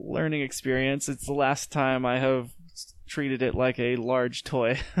a learning experience. It's the last time I have treated it like a large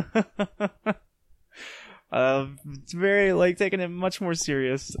toy. It's very like taking it much more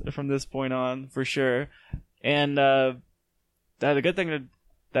serious from this point on, for sure. And the good thing that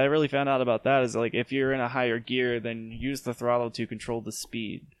I really found out about that is like if you're in a higher gear, then use the throttle to control the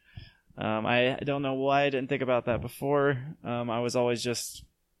speed. I don't know why I didn't think about that before. I was always just,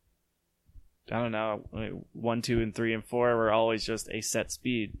 I don't know, like 1, 2, and 3, and 4 were always just a set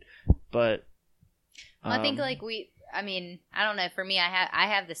speed. But well, I think like I mean, I don't know. For me, I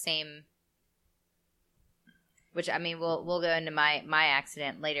have the same. Which, I mean, we'll go into my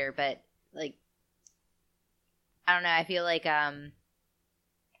accident later, but like, I don't know. I feel like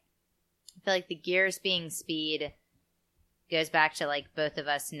the gears being speed goes back to like both of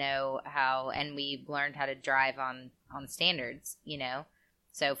us know how, and we learned how to drive on standards, you know.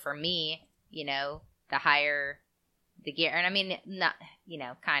 So for me, you know, the higher the gear, and I mean, not, you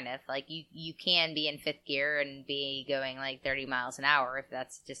know, kind of like you can be in fifth gear and be going like 30 miles an hour if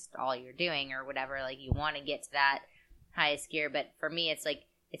that's just all you're doing or whatever. Like you want to get to that highest gear, but for me, it's like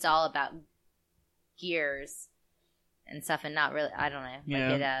it's all about gears and stuff, and not really. I don't know.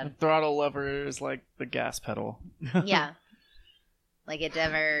 Yeah, the throttle lever is like the gas pedal. Yeah, like it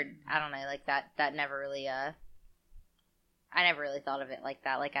never. I don't know. Like that never really. I never really thought of it like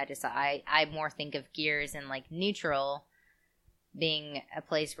that. Like I more think of gears and like neutral being a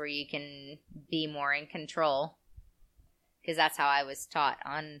place where you can be more in control, because that's how I was taught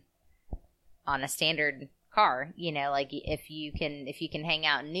on a standard car. You know, like if you can hang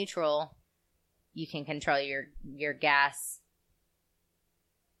out in neutral, you can control your gas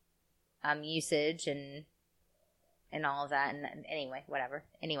usage and and all of that. And anyway, whatever.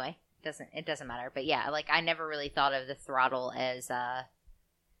 Anyway, it doesn't matter. But yeah, like I never really thought of the throttle as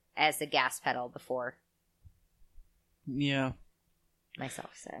the gas pedal before. Yeah.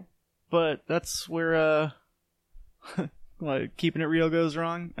 Myself, so. But that's where like keeping it real goes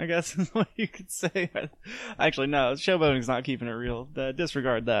wrong, I guess is what you could say. Actually, no, showboating's not keeping it real.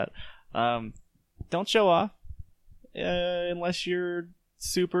 Disregard that. Don't show off unless you're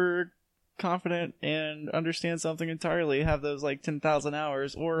super confident and understand something entirely. Have those like 10,000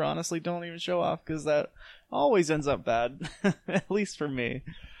 hours, or honestly, don't even show off because that always ends up bad. At least for me.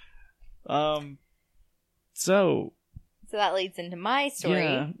 So that leads into my story.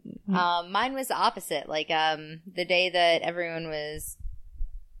 Yeah. Mine was the opposite. Like, the day that everyone was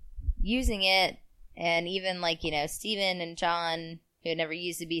using it, and even like, you know, Steven and John, who had never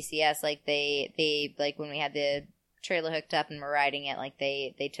used the BCS, like they like when we had the trailer hooked up and we're riding it, like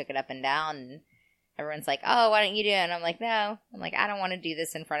they took it up and down, and everyone's like, oh, why don't you do it? And I'm like, no. I'm like, I don't want to do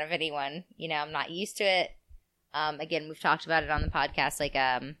this in front of anyone. You know, I'm not used to it. Again, we've talked about it on the podcast, like,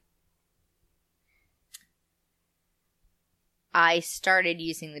 I started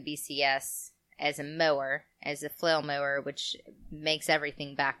using the BCS as a mower, as a flail mower, which makes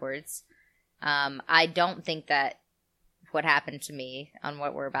everything backwards. I don't think that what happened to me on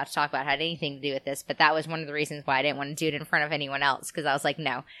what we're about to talk about had anything to do with this, but that was one of the reasons why I didn't want to do it in front of anyone else, because I was like,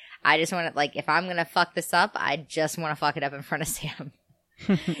 no, I just want to, like, if I'm going to fuck this up, I just want to fuck it up in front of Sam.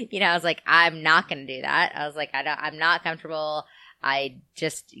 You know, I was like, I'm not going to do that. I was like, I'm not comfortable. I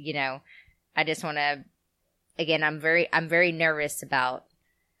just, you know, I just want to. Again, I'm very nervous about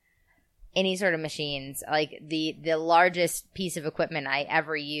any sort of machines. Like the largest piece of equipment I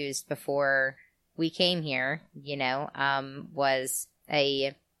ever used before we came here, you know, was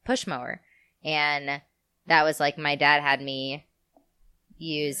a push mower, and that was like my dad had me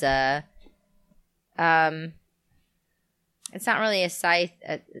use a it's not really a scythe.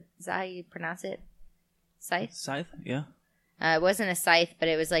 Is that how you pronounce it? Scythe? Scythe, yeah. It wasn't a scythe, but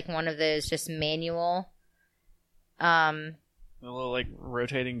it was like one of those just manual. A little like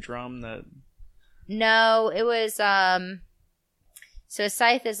rotating drum that. No, it was so a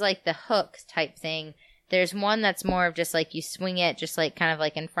scythe is like the hook type thing. There's one that's more of just like you swing it just like kind of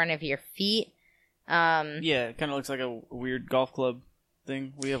like in front of your feet. Yeah, it kind of looks like a weird golf club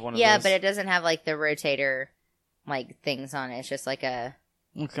thing. We have one of those. Yeah, but it doesn't have like the rotator like things on it. It's just like a.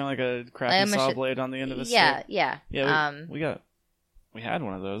 It's kind of like a crappy saw blade on the end of a stick. Yeah. Yeah, we had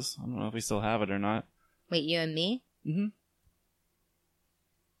one of those. I don't know if we still have it or not. Wait, you and me? Mm-hmm.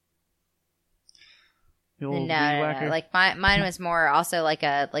 No. Like mine was more also like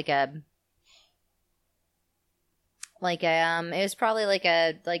a it was probably like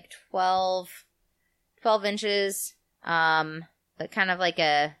 12 inches, but kind of like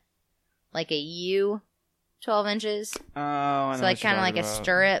a U, 12 inches. Oh, I know. So like kind of like a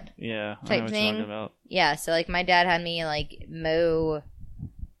stirrup, yeah, type I know what thing. you're talking about. Yeah, so like my dad had me like mow,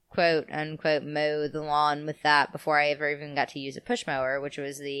 quote unquote, mow the lawn with that before I ever even got to use a push mower, which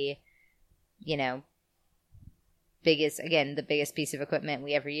was the, you know, the biggest piece of equipment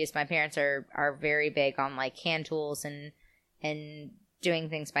we ever used. My parents are very big on like hand tools and doing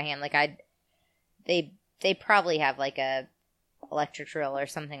things by hand. Like they probably have like a electric drill or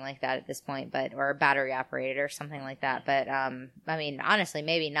something like that at this point, but or a battery operated or something like that. But I mean, honestly,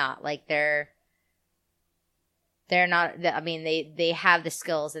 maybe not. Like they're not. I mean, they have the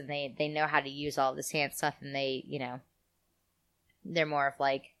skills and they know how to use all this hand stuff, and they, you know, they're more of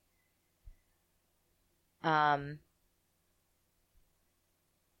like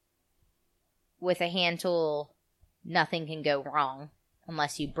with a hand tool, nothing can go wrong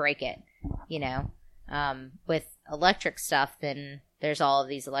unless you break it, you know. With electric stuff, then there's all of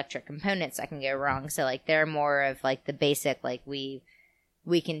these electric components that can go wrong. So, like, they're more of, like, the basic, like, we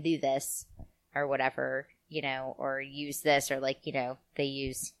can do this or whatever, you know, or use this, or, like, you know, they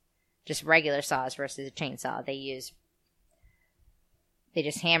use just regular saws versus a chainsaw. They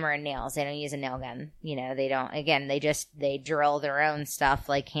just hammer and nails. They don't use a nail gun. You know, they don't, again, they drill their own stuff,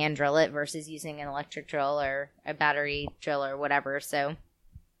 like hand drill it versus using an electric drill or a battery drill or whatever. So,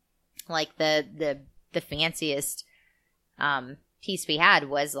 like, the fanciest piece we had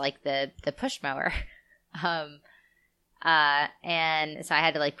was, like, the push mower. And so I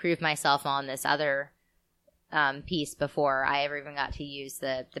had to, like, prove myself on this other piece before I ever even got to use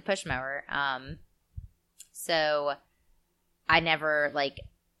the push mower. So I never, like,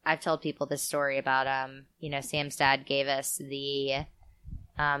 I've told people this story about, you know, Sam's dad gave us the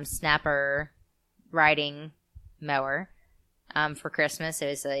snapper riding mower for Christmas.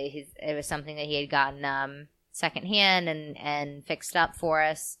 It was something that he had gotten secondhand and fixed up for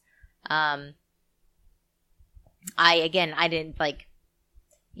us. I didn't like,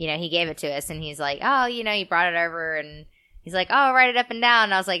 he gave it to us and he's like, oh, you brought it over and he's like, oh, write it up and down.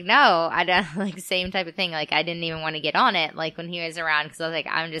 And I was like, no, I don't, like, same type of thing. Like, I didn't even want to get on it, like, when he was around, because I was like,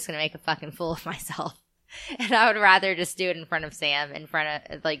 I'm just going to make a fucking fool of myself. And I would rather just do it in front of Sam,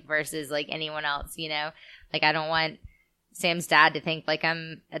 versus, like, anyone else, Like, I don't want Sam's dad to think, like,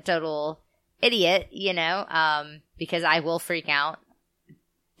 I'm a total idiot, because I will freak out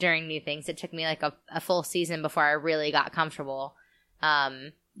during new things. It took me, like, a full season before I really got comfortable,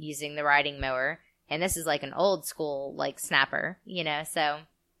 using the riding mower. And this is like an old school, like, snapper, so.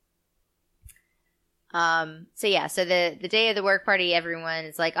 So yeah, so the day of the work party, everyone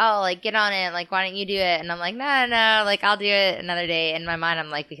is like, oh, like, get on it. Like, why don't you do it? And I'm like, no, like, I'll do it another day. In my mind, I'm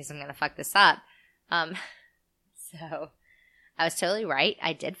like, because I'm going to fuck this up. So I was totally right.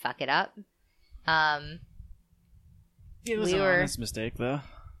 I did fuck it up. It was an honest mistake, though.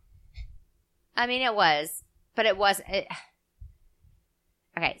 I mean, it was, but it wasn't.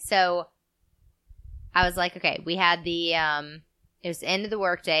 Okay, so I was like, okay, we had the, it was the end of the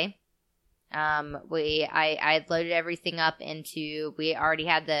workday. I had loaded everything up we already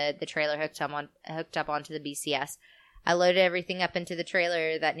had the trailer hooked up onto the BCS. I loaded everything up into the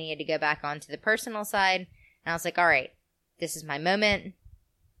trailer that needed to go back onto the personal side. And I was like, all right, this is my moment.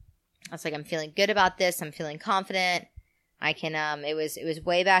 I was like, I'm feeling good about this. I'm feeling confident. I can, it was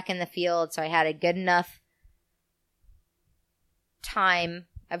way back in the field. So I had a good enough time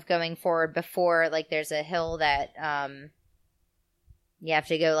of going forward before, like, there's a hill that, you have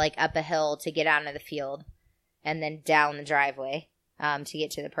to go, like, up a hill to get out of the field and then down the driveway, to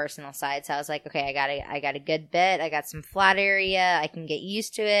get to the personal side. So I was like, okay, I got a good bit. I got some flat area. I can get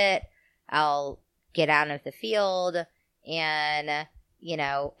used to it. I'll get out of the field and,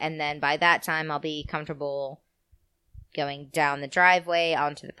 and then by that time I'll be comfortable going down the driveway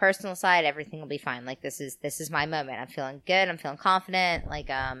onto the personal side. Everything will be fine. Like, this is my moment. I'm feeling good. I'm feeling confident. Like,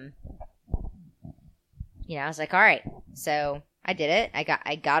 I was like, all right. So I did it.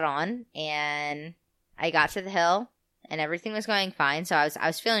 I got on and I got to the hill and everything was going fine. So I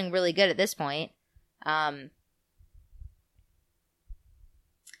was feeling really good at this point.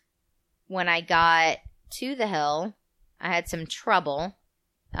 When I got to the hill, I had some trouble.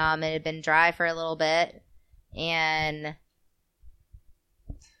 It had been dry for a little bit. And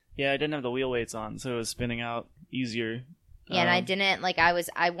yeah, I didn't have the wheel weights on, so it was spinning out easier. Yeah, and I didn't, like,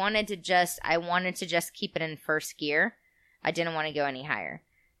 I wanted to just keep it in first gear. I didn't want to go any higher.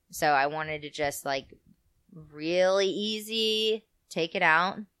 So I wanted to just, like, really easy take it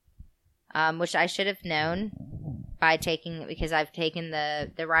out, which I should have known because I've taken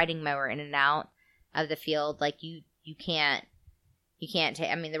the riding mower in and out of the field. Like, you can't take,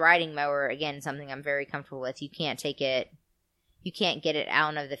 I mean, the riding mower, again, something I'm very comfortable with. You can't get it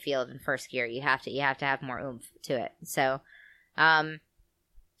out of the field in first gear. You have to have more oomph to it. So I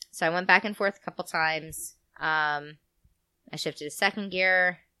went back and forth a couple times. I shifted to second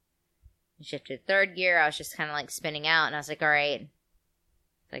gear. I shifted to third gear. I was just kind of, like, spinning out, and I was like, all right.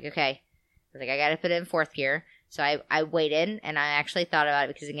 Like, okay. I was like, I got to put it in fourth gear. So I waited, and I actually thought about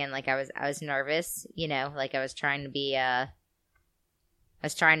it because, again, like, I was nervous, like, I was trying to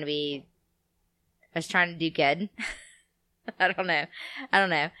do good. I don't know.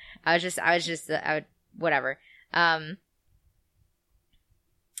 Whatever.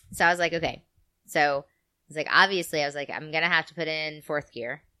 So I was like, okay. So I was like, obviously, I'm going to have to put in fourth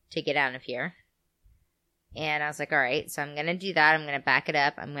gear to get out of here. And I was like, all right, so I'm going to do that. I'm going to back it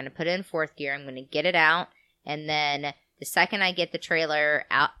up. I'm going to put it in fourth gear. I'm going to get it out. And then the second I get the trailer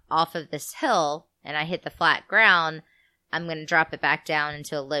out off of this hill and I hit the flat ground, I'm going to drop it back down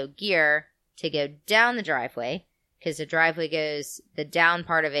into a low gear to go down the driveway, because the down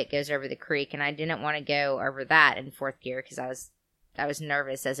part of it goes over the creek, and I didn't want to go over that in fourth gear because I was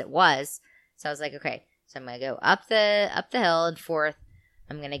nervous as it was. So I was like, okay, so I'm going to go up the hill in fourth.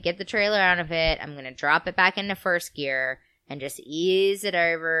 I'm going to get the trailer out of it. I'm going to drop it back into first gear and just ease it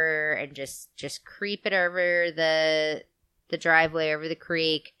over and just creep it over the driveway, over the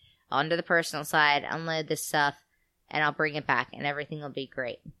creek, onto the personal side, unload this stuff, and I'll bring it back, and everything will be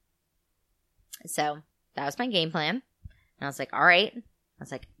great. So that was my game plan. And I was like, all right. I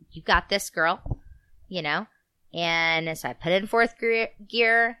was like, you got this, girl. And so I put it in fourth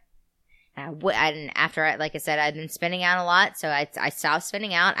gear. And after, like I said, I'd been spinning out a lot. So I stopped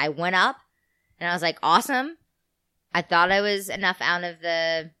spinning out. I went up, and I was like, awesome. I thought I was enough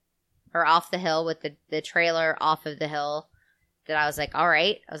off the hill with the trailer off of the hill that I was like, all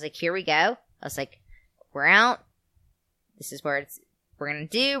right. I was like, here we go. I was like, we're out. This is where we're going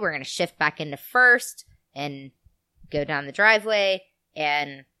to do. We're going to shift back into first and go down the driveway.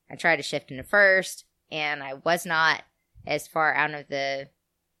 And I tried to shift into first, and I was not as far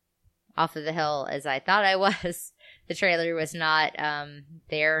off of the hill as I thought I was. The trailer was not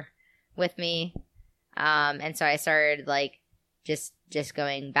there with me, and so I started like just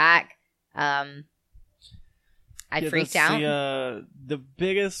going back. I freaked out. The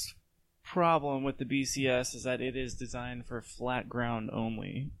biggest problem with the BCS is that it is designed for flat ground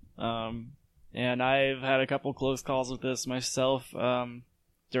only. And I've had a couple close calls with this myself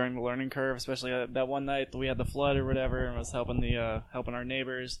during the learning curve, especially that one night that we had the flood or whatever, and was helping our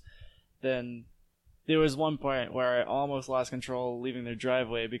neighbors. Then there was one point where I almost lost control leaving their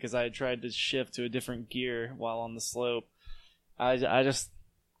driveway because I had tried to shift to a different gear while on the slope. I just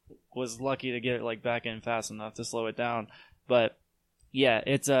was lucky to get it like back in fast enough to slow it down. But yeah,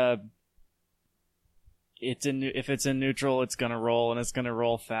 if it's in neutral, it's gonna roll, and it's gonna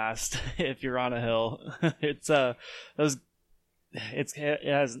roll fast. If you're on a hill, it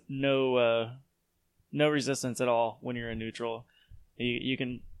has no resistance at all when you're in neutral. You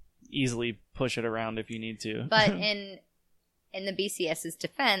can easily push it around if you need to. But in the BCS's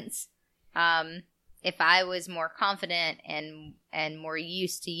defense, if I was more confident and more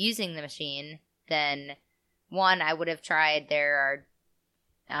used to using the machine, then one, I would have tried. There are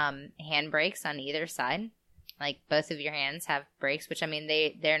hand brakes on either side. Like, both of your hands have brakes, which, I mean,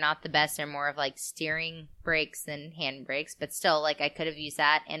 they're not the best. They're more of like steering brakes than hand brakes, but still, like, I could have used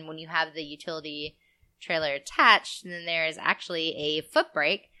that. And when you have the utility trailer attached, then there is actually a foot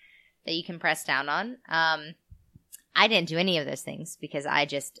brake that you can press down on. I didn't do any of those things because I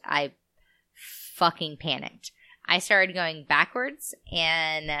fucking panicked. I started going backwards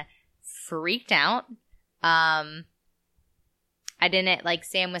and freaked out. I didn't, like,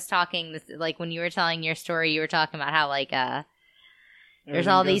 Sam was talking, like, when you were telling your story, you were talking about how, like, there's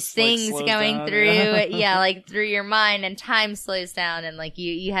all these things going down, through, yeah, like, through your mind, and time slows down, and, like,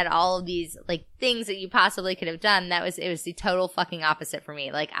 you had all of these, like, things that you possibly could have done. It was the total fucking opposite for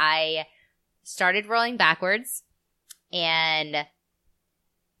me. Like, I started rolling backwards, and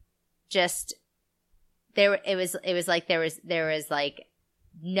just, there was like,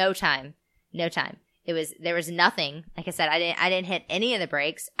 no time. There was nothing. Like I said, I didn't hit any of the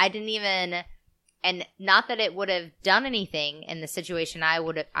brakes. I didn't even, and not that it would have done anything in the situation I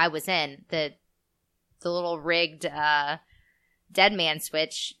was in. The little rigged dead man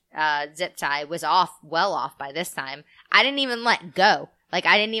switch zip tie was well off by this time. I didn't even let go. Like,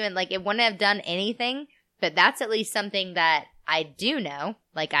 I didn't even, like, it wouldn't have done anything. But that's at least something that I do know.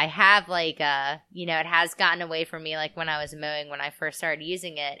 Like, I have, like, it has gotten away from me, like, when I was mowing when I first started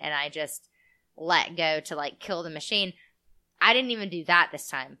using it, and I just let go to, like, kill the machine. I didn't even do that this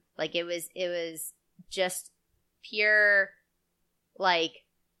time. Like, it was just pure, like,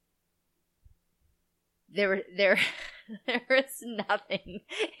 there was nothing.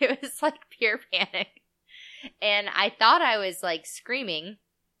 It was, like, pure panic. And I thought I was, like, screaming.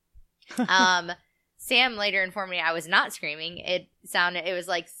 Sam later informed me I was not screaming. It was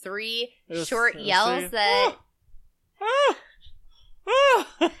like three short yells that...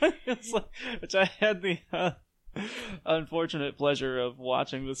 It's like, which I had the unfortunate pleasure of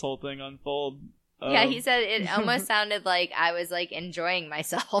watching this whole thing unfold. Yeah, he said it almost sounded like I was, like, enjoying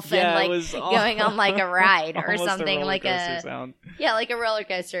myself yeah, and, like, going on, like, a ride or something. Like sound. Yeah, like a roller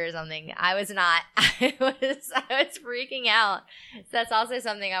coaster or something. I was not. I was freaking out. So that's also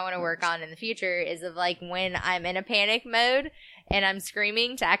something I want to work on in the future, is of, like, when I'm in a panic mode and I'm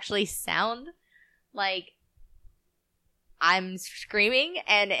screaming, to actually sound like I'm screaming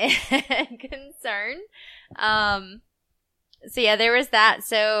and concerned. So yeah, there was that.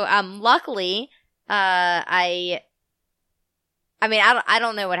 So, luckily, I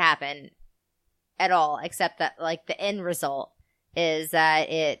don't know what happened at all, except that, like, the end result is that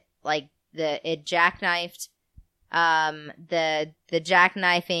it jackknifed, the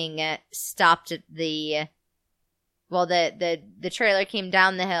jackknifing stopped the trailer came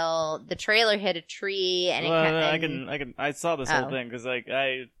down the hill, the trailer hit a tree, and I saw this whole thing, because, like,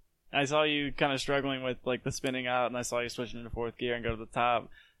 I saw you kind of struggling with, like, the spinning out, and I saw you switching into fourth gear and go to the top.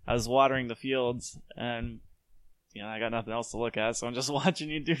 I was watering the fields, and, I got nothing else to look at, so I'm just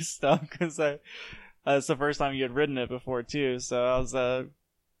watching you do stuff, because it's the first time you had ridden it before, too, so I was,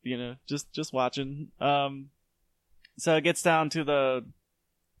 just watching. So it gets down to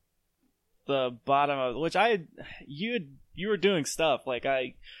the bottom of, which you were doing stuff, like,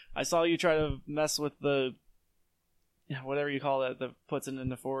 I saw you try to mess with the, whatever you call that puts it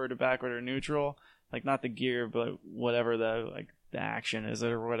into forward or backward or neutral, like, not the gear, but whatever the action is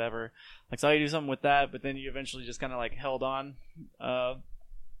or whatever. Like, saw you do something with that, but then you eventually just kind of, like, held on,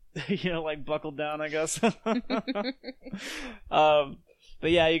 like, buckled down, I guess. But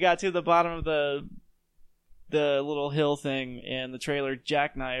yeah, you got to the bottom of the the little hill thing, and the trailer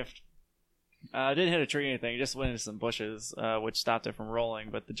jackknifed. Didn't hit a tree or anything. It just went into some bushes, which stopped it from rolling.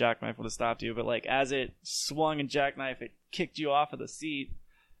 But the jackknife would have stopped you. But like as it swung and jackknife, it kicked you off of the seat,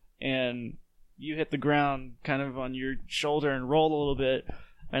 and you hit the ground kind of on your shoulder and rolled a little bit.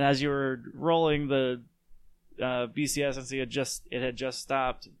 And as you were rolling, the BCS, since it had just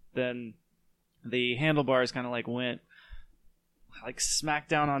stopped, then the handlebars kind of like went like smack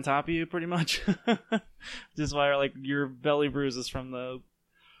down on top of you, pretty much. Just why like your belly bruises from the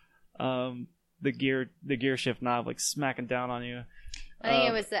gear shift knob like smacking down on you.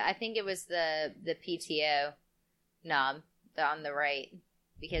 I think it was the PTO knob on the right,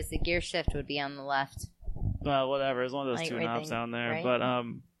 because the gear shift would be on the left. Well, whatever. It's one of those like two right knobs thing, down there. right?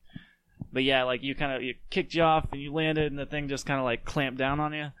 But yeah, like you kicked you off and you landed, and the thing just kind of like clamped down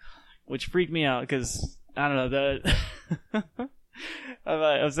on you, which freaked me out because I don't know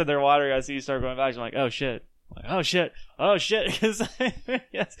I'm sitting there watering. I see you start going back. I'm like, oh shit. Like, oh shit, because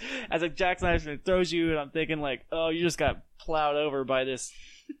yes, as a jackknife throws you, and I'm thinking like, oh, you just got plowed over by this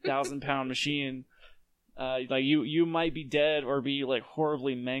 1,000-pound machine. Like you might be dead or be like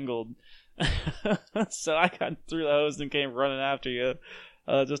horribly mangled. So I got through the hose and came running after you,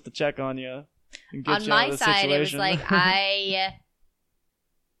 just to check on you. And get on you out my of the side, situation. it was like I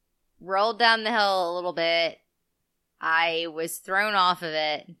rolled down the hill a little bit. I was thrown off of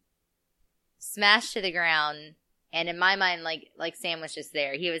it, smashed to the ground, and in my mind, like Sam was just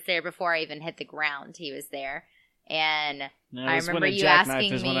there. He was there before I even hit the ground. He was there, and I remember you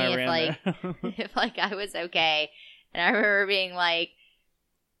asking me if like if like I was okay, and I remember being like,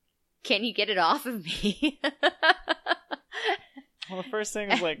 "Can you get it off of me?" Well, the first thing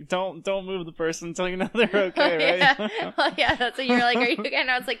is like, don't move the person until you know they're okay, yeah. right? Well, yeah, that's what you're like. Are you okay?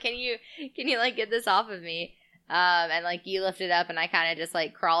 And I was like, "Can you like get this off of me?" And like you lifted up, and I kind of just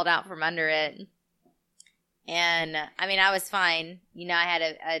like crawled out from under it. And I mean, I was fine. You know, I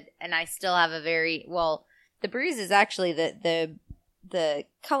had and I still have a very well. The bruise is actually the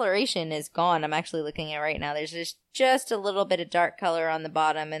coloration is gone. I'm actually looking at it right now. There's just a little bit of dark color on the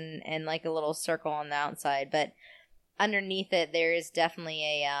bottom and like a little circle on the outside, but underneath it there is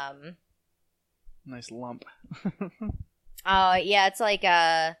definitely a nice lump. Yeah, it's like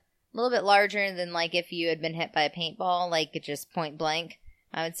a little bit larger than like if you had been hit by a paintball, like it just point blank,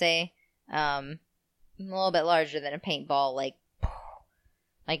 I would say. A little bit larger than a paintball, like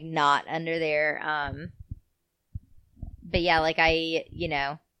not under there. But yeah, like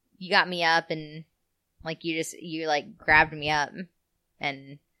you got me up and like you like grabbed me up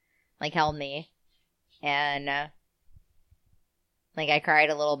and like held me, and like I cried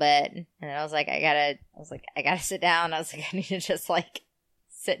a little bit, and I was like, I gotta sit down. I was like, I need to just like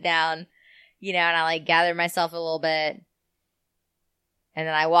sit down, and I like gathered myself a little bit, and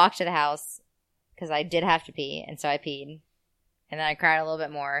then I walked to the house because I did have to pee, and so I peed, and then I cried a little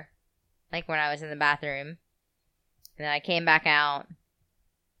bit more, like when I was in the bathroom, and then I came back out,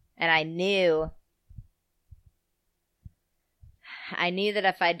 and I knew that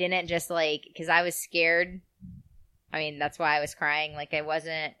if I didn't just like, because I was scared. I mean, that's why I was crying. Like it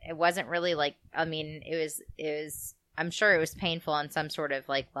wasn't really like, I mean, it was, I'm sure it was painful on some sort of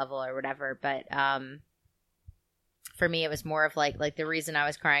like level or whatever. But, for me, it was more of like the reason I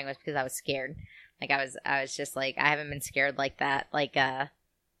was crying was because I was scared. Like I was just like, I haven't been scared like that. Like, I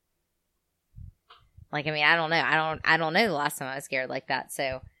mean, I don't know. I don't know the last time I was scared like that.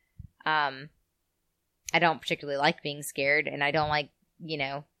 So, I don't particularly like being scared, and I don't like,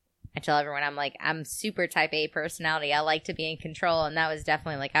 I tell everyone I'm super type A personality. I like to be in control, and that was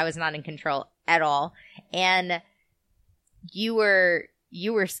definitely like I was not in control at all. And you were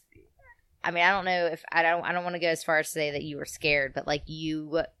I mean, I don't know if I don't want to go as far as to say that you were scared, but like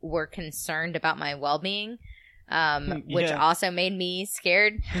you were concerned about my well-being, which also made me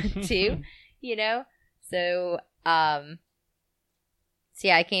scared too, So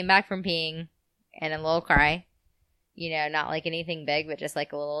yeah, I came back from peeing and a little cry. Not like anything big, but just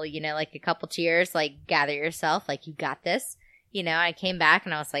like a little, like a couple tears, like gather yourself, like you got this. I came back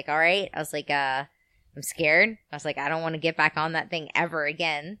and I was like, all right. I was like, I'm scared. I was like, I don't want to get back on that thing ever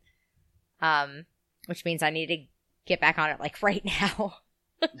again. Which means I need to get back on it like right now.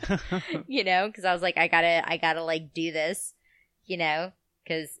 Because I was like, I gotta like do this,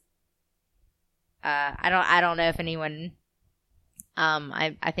 because I don't know if anyone,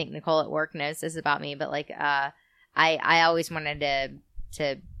 I think Nicole at work knows this about me, but like, I always wanted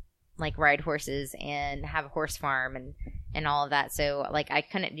to like ride horses and have a horse farm and all of that. So like I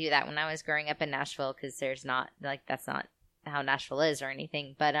couldn't do that when I was growing up in Nashville because there's not like that's not how Nashville is or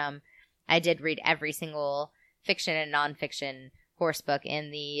anything. But I did read every single fiction and nonfiction horse book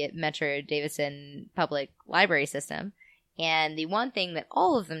in the Metro Davidson public library system. And the one thing that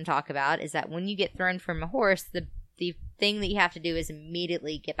all of them talk about is that when you get thrown from a horse, the thing that you have to do is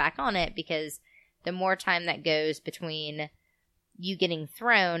immediately get back on it, because the more time that goes between you getting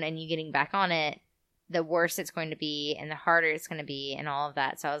thrown and you getting back on it, the worse it's going to be and the harder it's going to be and all of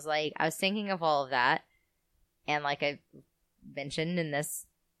that. So I was thinking of all of that. And like I mentioned in this,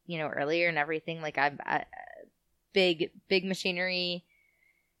 earlier and everything, like big machinery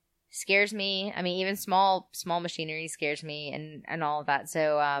scares me. I mean, even small machinery scares me and all of that.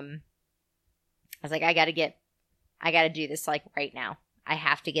 So I was like, I got to do this like right now. I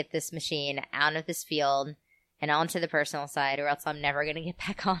have to get this machine out of this field and onto the personal side, or else I'm never going to get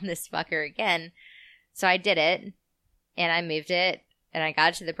back on this fucker again. So I did it, and I moved it, and I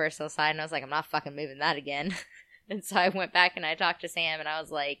got to the personal side, and I was like, I'm not fucking moving that again. And so I went back and I talked to Sam, and I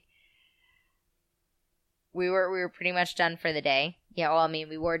was like, we were pretty much done for the day. Yeah, well, I mean,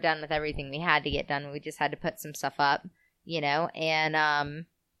 we were done with everything we had to get done. We just had to put some stuff up, and I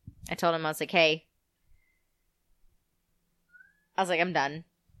told him, I was like, hey, I'm done.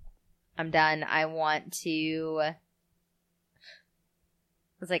 I want to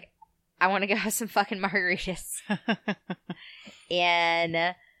go have some fucking margaritas.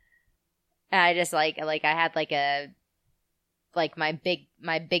 And I just I had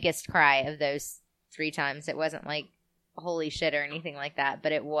my biggest cry of those 3 times. It wasn't like holy shit or anything like that,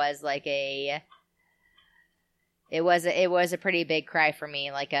 but it was like it was a pretty big cry for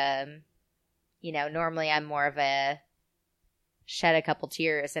me. Like normally I'm more of a shed a couple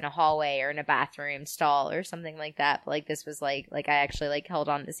tears in a hallway or in a bathroom stall or something like that. But this was like I actually held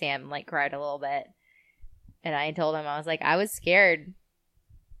on to Sam and cried a little bit. And I told him, I was like, I was scared,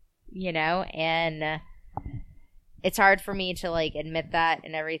 and it's hard for me to admit that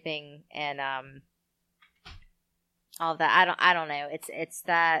and everything. And all of that. I don't know. It's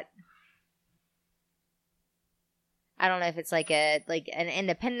that. I don't know if it's an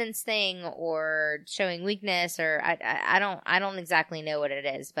independence thing or showing weakness, or I don't exactly know what it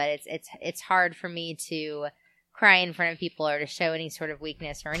is, but it's hard for me to cry in front of people or to show any sort of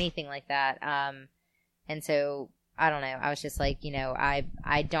weakness or anything like that. And so I don't know. I was just like,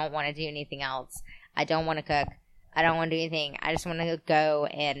 I don't want to do anything else. I don't want to cook. I don't want to do anything. I just want to go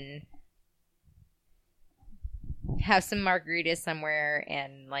and have some margaritas somewhere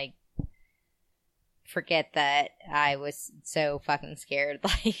and forget that I was so fucking scared.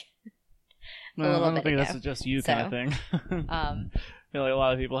 No, I don't think that's just you kind of thing. I feel like a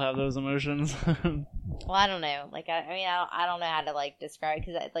lot of people have those emotions. Well, I don't know. I don't know how to describe it,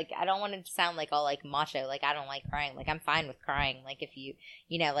 because I don't want it to sound all macho. I don't like crying. I'm fine with crying. If you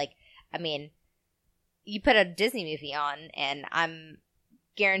I mean, you put a Disney movie on and I'm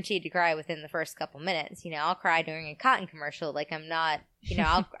guaranteed to cry within the first couple minutes. I'll cry during a cotton commercial. I'm not.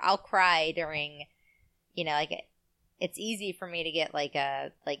 I'll cry during. It's easy for me to get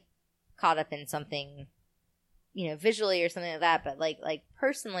caught up in something, visually or something like that. But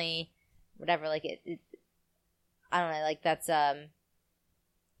personally, whatever, it I don't know, that's,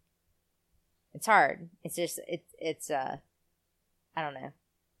 it's hard. It's just, it's I don't know.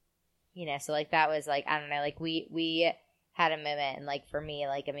 So that was I don't know, we had a moment, and for me,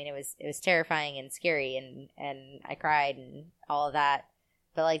 I mean, it was terrifying and scary, and I cried and all of that.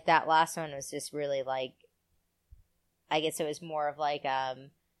 But that last one was just really I guess it was more of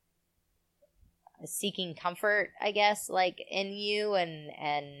seeking comfort, I guess, in you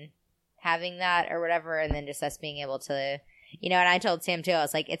and having that or whatever, and then just us being able to, and I told Sam too, I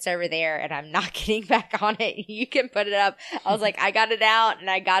was like, it's over there and I'm not getting back on it. You can put it up. I was like, I got it out and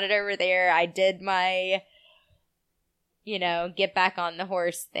I got it over there. I did my, get back on the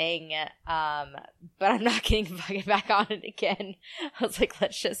horse thing, but I'm not getting fucking back on it again. I was like,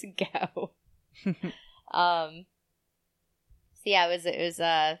 let's just go. So yeah, it was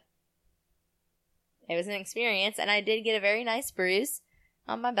an experience, and I did get a very nice bruise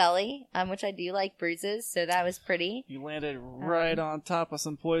on my belly, which I do like bruises, so that was pretty. You landed right on top of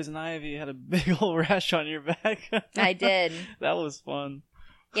some poison ivy. You had a big old rash on your back. I did. That was fun.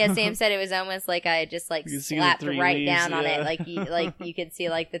 Yeah, Sam said it was almost like I just slapped right leaves, down on it. You could see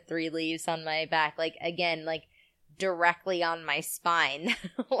the 3 leaves on my back, again, directly on my spine,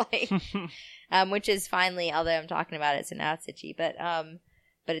 which is finally, although I'm talking about it, so now it's itchy, but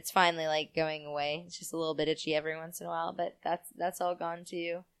it's finally going away. It's just a little bit itchy every once in a while, but that's all gone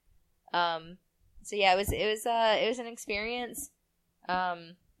too. So yeah, it was an experience.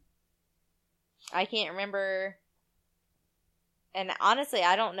 I can't remember, and honestly,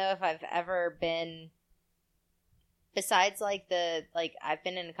 I don't know if I've ever been, besides I've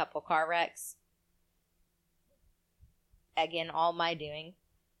been in a couple car wrecks. again, all my doing.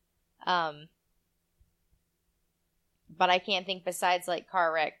 But I can't think, besides, like,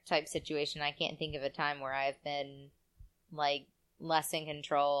 car wreck type situation, I can't think of a time where I've been, like, less in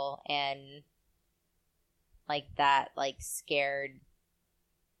control and, like, that, like, scared.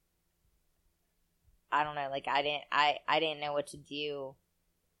 I don't know, like, I didn't know what to do,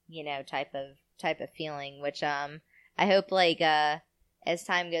 you know, type of feeling, which, I hope, like, as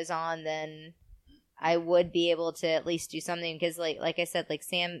time goes on, then I would be able to at least do something, because like I said, like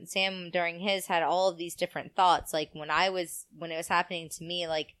Sam during his had all of these different thoughts. Like when it was happening to me,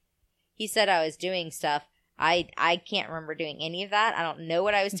 like he said I was doing stuff. I can't remember doing any of that. I don't know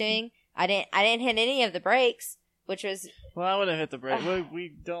what I was doing. I didn't hit any of the brakes, which was, well, I would have hit the brake. We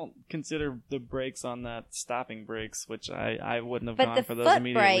don't consider the brakes on that stopping brakes, which I wouldn't have gone for those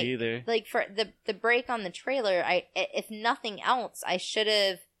immediately either. Like for the brake on the trailer, if nothing else, I should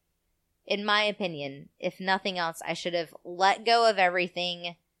have. In my opinion, if nothing else, I should have let go of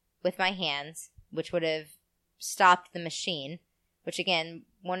everything with my hands, which would have stopped the machine, which again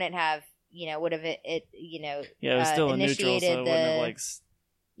wouldn't have, you know, would have it you know, yeah, it was still initiated in neutral, so it wouldn't have, like,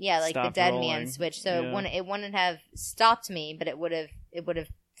 like the dead rolling. man switch. So it wouldn't have stopped me, but it would have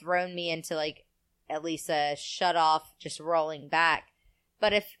thrown me into, like, at least a shut off, just rolling back.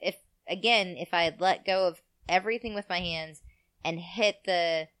 But if I had let go of everything with my hands and hit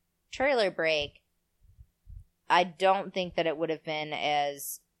the trailer brake, I don't think that it would have been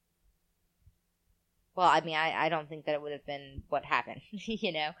as well. I mean, I don't think that it would have been what happened,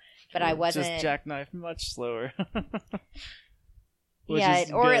 you know. But I wasn't just jackknife much slower. Yeah,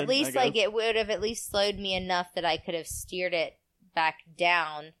 or good, at least like it would have at least slowed me enough that I could have steered it back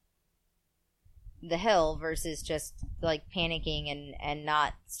down the hill versus just like panicking and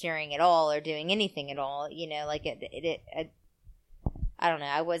not steering at all or doing anything at all. You know, like it I don't know.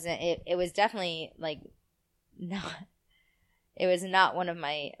 I wasn't. It was definitely like not. It was not one of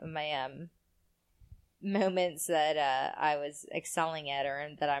my moments that I was excelling at or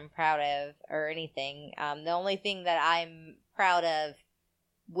that I'm proud of or anything. The only thing that I'm proud of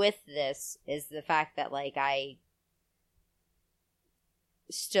with this is the fact that, like, I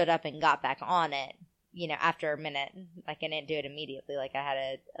stood up and got back on it. You know, after a minute, like I didn't do it immediately. Like I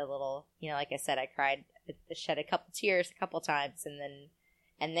had a little, you know, like I said, I cried, shed a couple tears a couple times, and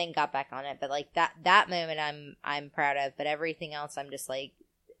then got back on it. But like that moment, I'm proud of. But everything else, I'm just like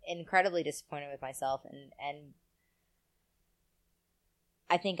incredibly disappointed with myself, and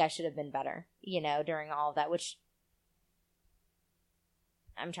I think I should have been better, you know, during all of that. Which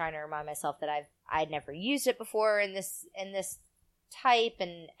I'm trying to remind myself that I'd never used it before in this type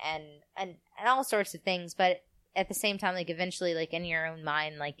and all sorts of things, but at the same time, like eventually, like in your own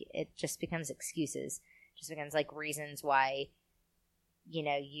mind, like it just becomes excuses, just becomes like reasons why, you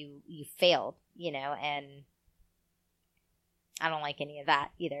know, you failed, you know, and I don't like any of that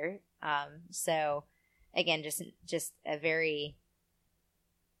either. So again, just a very,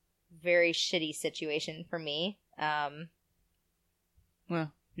 very shitty situation for me. Well,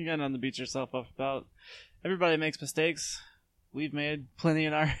 you got nothing to beat yourself up about. Everybody makes mistakes. We've made plenty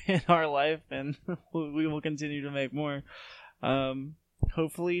in our life, and we will continue to make more.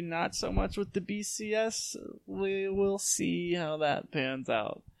 Hopefully not so much with the BCS. We will see how that pans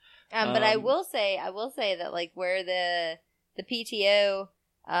out. But I will say that, like, where the PTO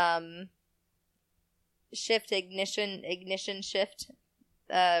shift ignition shift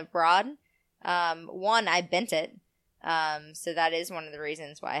rod, one, I bent it. So that is one of the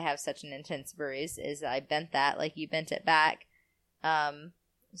reasons why I have such an intense bruise, is I bent that, like you bent it back.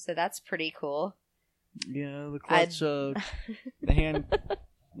 So that's pretty cool. Yeah, the clutch, the hand,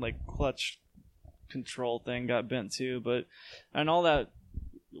 like, clutch control thing got bent too, and all that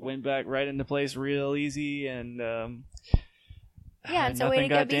went back right into place real easy, and yeah, it's a way to nothing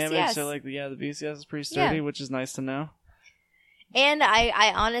got go damaged. BCS. So like, yeah, the BCS is pretty sturdy, which is nice to know. And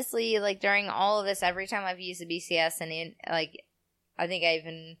I honestly, like, during all of this, every time I've used the BCS, and like, I think I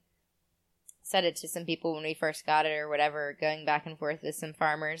even said it to some people when we first got it or whatever, going back and forth with some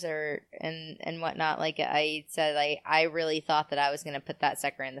farmers and whatnot. Like, I said, like, I really thought that I was going to put that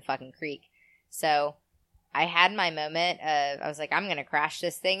sucker in the fucking creek. So I had my moment of, I was like, I'm going to crash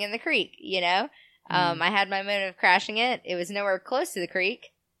this thing in the creek, you know? I had my moment of crashing it. It was nowhere close to the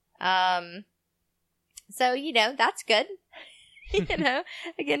creek. So, you know, that's good. You know,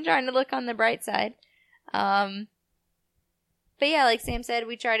 again, trying to look on the bright side. But yeah, like Sam said,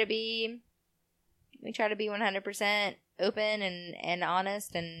 we try to be 100% open and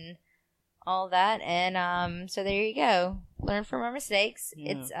honest and all that. And so there you go. Learn from our mistakes.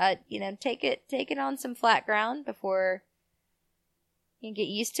 Yeah. It's you know, take it on some flat ground before you get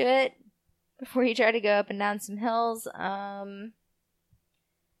used to it. before you try to go up and down some hills. And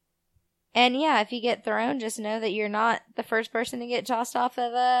yeah, if you get thrown, just know that you're not the first person to get tossed off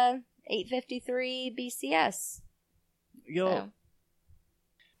of a 853 BCS.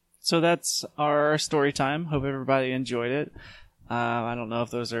 So that's our story time. Hope everybody enjoyed it. I don't know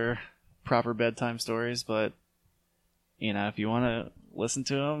if those are proper bedtime stories, but if you want to listen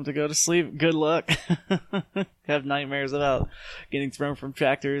to them to go to sleep, good luck. Have nightmares about getting thrown from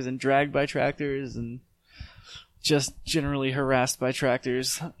tractors and dragged by tractors and just generally harassed by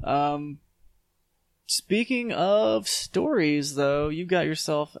tractors. Speaking of stories, though, you've got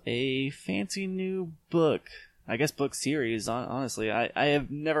yourself a fancy new book. I guess book series, honestly. I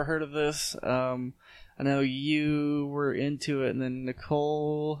have never heard of this. I know you were into it, and then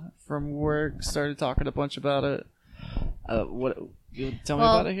Nicole from work started talking a bunch about it. What you tell me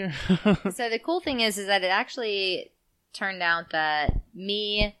about it here? So the cool thing is that it actually turned out that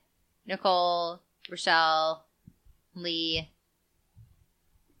me, Nicole, Rochelle, Lee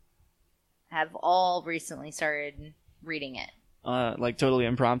have all recently started reading it. Like totally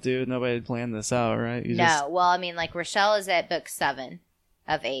impromptu. Nobody had planned this out, right? Well, I mean, like Rochelle is at book 7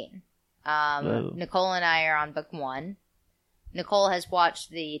 of 8. Nicole and I are on book 1. Nicole has watched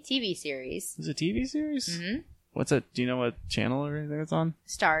the TV series. Is it a TV series? Mm-hmm. What's it? Do you know what channel or anything it's on?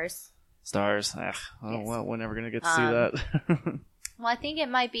 Stars. Well, we're never gonna get to see that. Well, I think it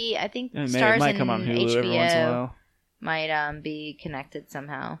might be. I think it Stars might and come on Hulu HBO every once in a while. Might be connected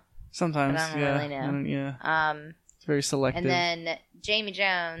somehow. Sometimes, but I don't really know. Yeah. It's very selective. And then Jamie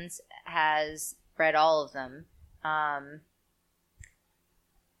Jones has read all of them. And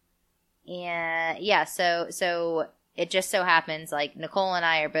yeah, so it just so happens like Nicole and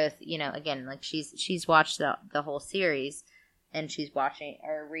I are both, again, like she's watched the whole series and she's watching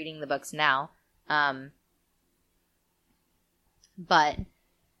or reading the books now. But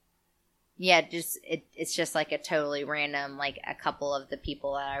yeah, it's just like a totally random, like a couple of the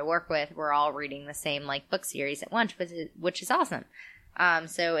people that I work with, we're all reading the same like book series at once, which is awesome.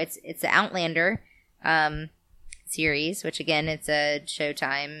 So it's the Outlander series, which again, it's a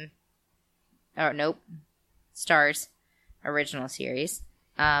Showtime. Oh, nope. Stars original series.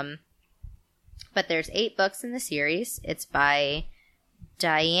 But there's 8 books in the series. It's by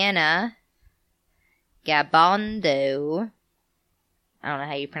Diana Gabondo. I don't know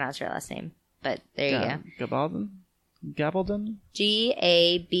how you pronounce her last name, but there you go. Gabaldon? Gabaldon.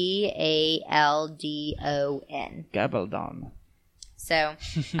 Gabaldon. So,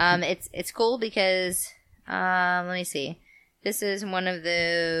 it's cool because, let me see. This is one of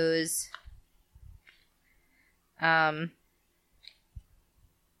those,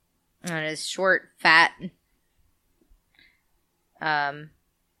 short, fat,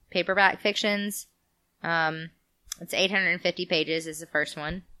 paperback fictions. It's 850 pages is the first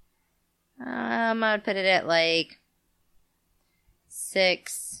one. I would put it at like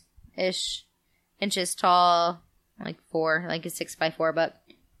 6-ish inches tall, like 4, like a 6x4 book.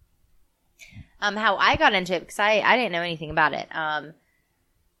 How I got into it, because I didn't know anything about it. I'm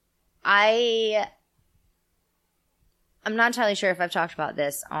not entirely sure if I've talked about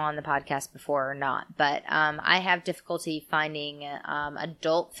this on the podcast before or not, but I have difficulty finding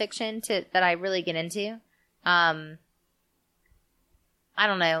adult fiction that I really get into. I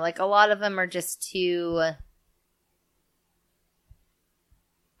don't know, like a lot of them are just too,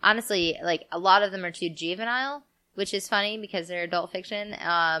 honestly, like a lot of them are too juvenile, which is funny because they're adult fiction.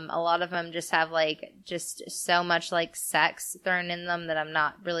 A lot of them just have like just so much like sex thrown in them that I'm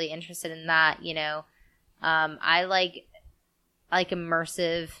not really interested in that, I like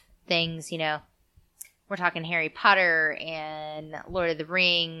immersive things, we're talking Harry Potter and Lord of the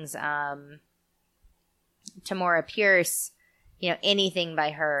Rings, Tamora Pierce, anything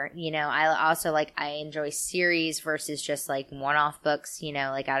by her. I also I enjoy series versus just like one-off books.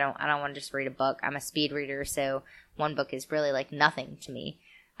 Like I don't want to just read a book. I'm a speed reader, so one book is really like nothing to me.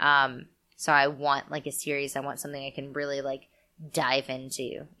 So I want like a series. I want something I can really like dive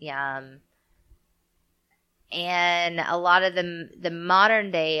into. And a lot of the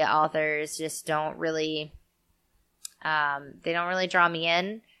modern day authors just don't really, they don't really draw me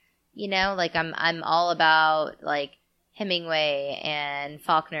in. Like I'm all about like Hemingway and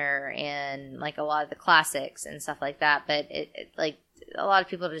Faulkner and like a lot of the classics and stuff like that. But it like a lot of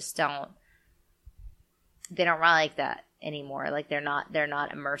people just they don't like that anymore. Like they're not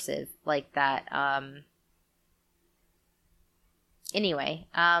immersive like that. Anyway,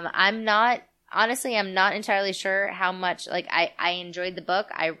 I'm not entirely sure how much, like I enjoyed the book.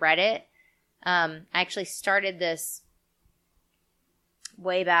 I read it. I actually started this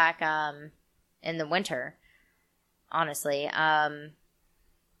way back, in the winter. Honestly,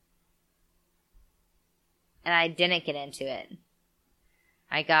 and I didn't get into it.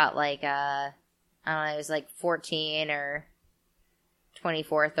 I got like, I don't know, it was like 14 or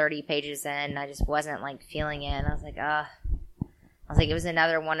 24, 30 pages in, and I just wasn't like feeling it. And I was like, it was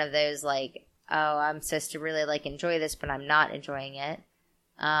another one of those like, oh, I'm supposed to really like enjoy this, but I'm not enjoying it.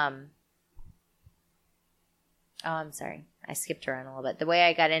 I'm sorry. I skipped around a little bit. The way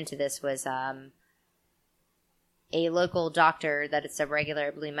I got into this was, a local doctor that it's a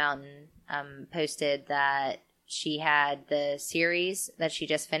regular Blue Mountain, posted that she had the series that she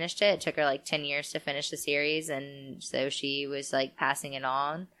just finished it. It took her like 10 years to finish the series, and so she was like passing it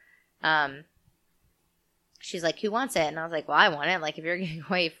on. She's like, who wants it? And I was like, well, I want it. Like, if you're giving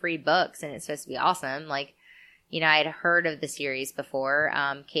away free books and it's supposed to be awesome, like, you know, I had heard of the series before.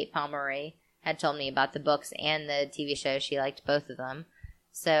 Kate Pomeroy had told me about the books and the TV show. She liked both of them.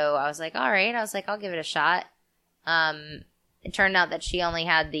 So I was like, all right. I was like, I'll give it a shot. It turned out that she only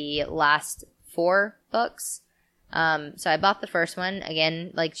had the last 4 books. So I bought the first one. Again,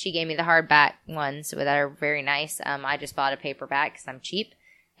 like, she gave me the hardback ones that are very nice. I just bought a paperback because I'm cheap,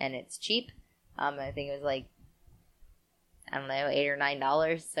 and it's cheap. I think it was like, I don't know, $8 or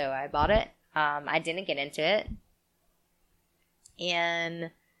 $9. So I bought it. I didn't get into it. And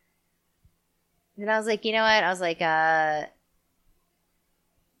then I was like, you know what? I was like,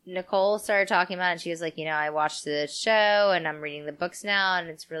 Nicole started talking about it, and she was like, you know, I watched the show and I'm reading the books now, and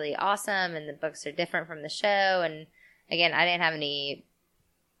it's really awesome, and the books are different from the show. And again, I didn't have any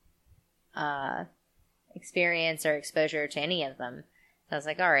experience or exposure to any of them. So I was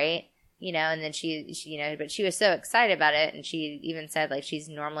like, all right, you know. And then she you know, but she was so excited about it, and she even said like she's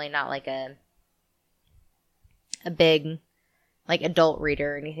normally not like a big like adult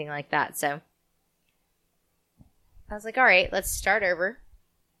reader or anything like that. So I was like, all right, let's start over.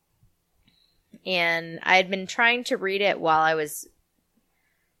 And I had been trying to read it while I was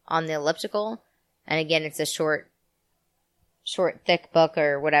on the elliptical. And again, it's a short, thick book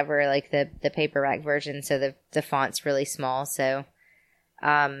or whatever, like the paperback version. So the font's really small. So,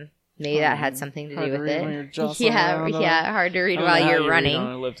 maybe that had something to do with it. Yeah, hard to read while you're running.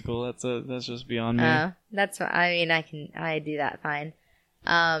 On elliptical, that's just beyond me. That's what I mean. I do that fine.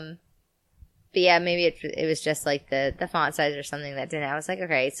 But yeah, maybe it was just like the font size or something that didn't. I was like,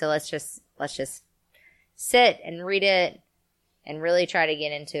 okay, so let's just sit and read it and really try to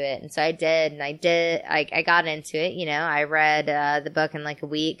get into it. And so I did, and I got into it. You know, I read the book in like a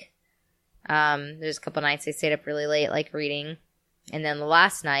week. There's a couple nights I stayed up really late, like reading, and then the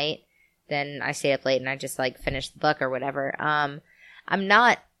last night, then I stayed up late and I just like finished the book or whatever. I'm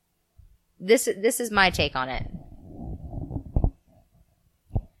not. This is my take on it.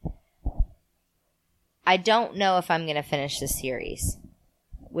 I don't know if I'm going to finish the series,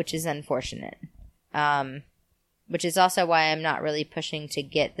 which is unfortunate. Which is also why I'm not really pushing to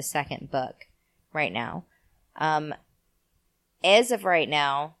get the second book right now. As of right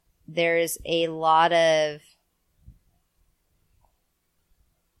now, there's a lot of...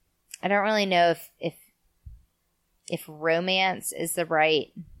 I don't really know if romance is the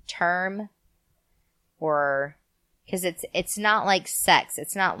right term, or... because it's not like sex.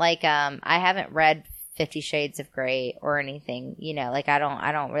 It's not like, I haven't read 50 Shades of Grey or anything, you know, like I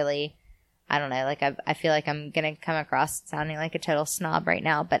don't really, I don't know, like I feel like I'm gonna come across sounding like a total snob right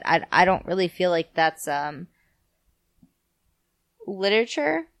now, but I don't really feel like that's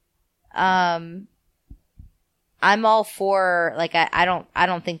literature. I'm all for, like, I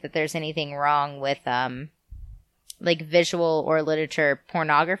don't think that there's anything wrong with like visual or literature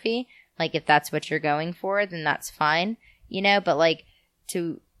pornography. Like, if that's what you're going for, then that's fine, you know, but like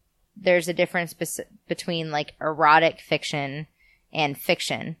there's a difference between like erotic fiction and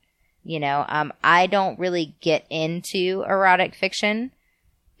fiction, you know. I don't really get into erotic fiction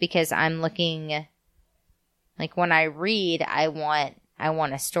because I'm looking, like, when I read, I want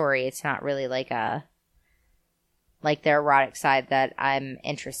a story. It's not really like the erotic side that I'm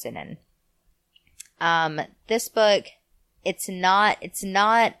interested in. This book, it's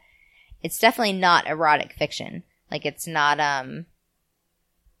definitely not erotic fiction. Like, it's not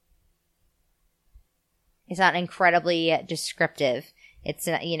incredibly descriptive. It's,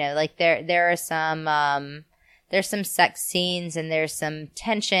 you know, like there are some, there's some sex scenes and there's some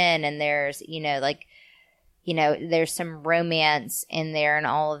tension and there's, you know, like, you know, there's some romance in there and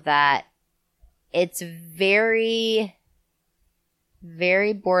all of that. It's very,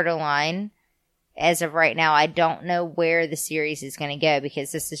 very borderline as of right now. I don't know where the series is going to go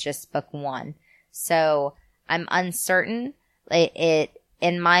because this is just book 1. So I'm uncertain.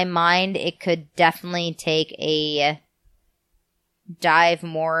 In my mind, it could definitely take a dive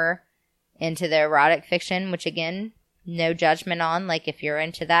more into the erotic fiction, which, again, no judgment on. Like, if you're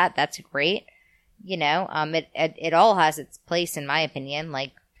into that, that's great. You know, it all has its place in my opinion.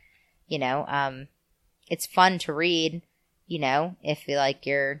 Like, you know, it's fun to read, you know, if you like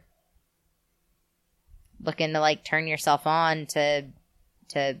you're looking to like turn yourself on to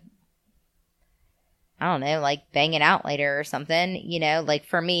I don't know, like bang it out later or something, you know, like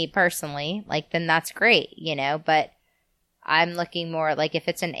for me personally, like then that's great, you know, but I'm looking more like if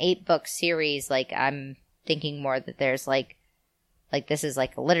it's an 8-book series, like I'm thinking more that there's like this is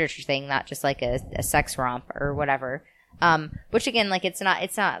like a literature thing, not just like a sex romp or whatever. Which again, like it's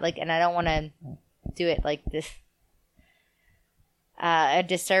not like, and I don't want to do it like this, a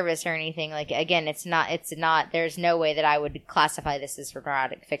disservice or anything. Like again, it's not, there's no way that I would classify this as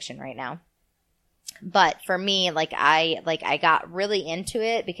erotic fiction right now. But for me, I got really into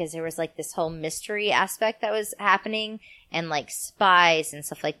it because there was like this whole mystery aspect that was happening and like spies and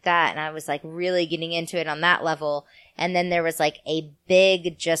stuff like that. And I was like really getting into it on that level. And then there was like a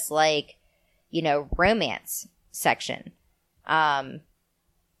big, just like, you know, romance section. And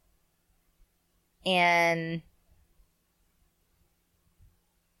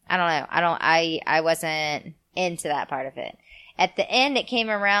I don't know. I wasn't into that part of it. At the end, it came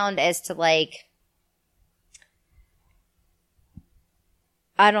around as to like,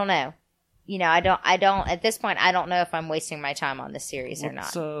 I don't know. You know, I don't, at this point, I don't know if I'm wasting my time on this series or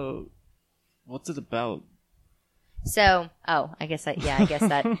not. What's it about? So, I guess that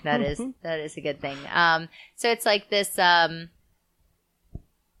is a good thing. So it's like this, it's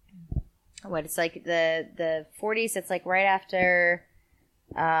like the 40s, it's like right after,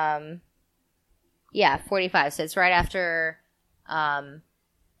 45. So it's right after,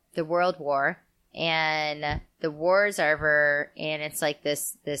 the World War. And the war's over, and it's like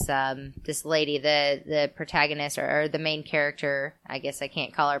this lady, the protagonist or the main character. I guess I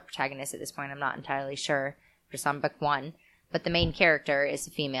can't call her protagonist at this point. I'm not entirely sure. Just on book 1, but the main character is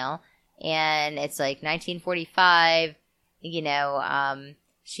a female, and it's like 1945. You know,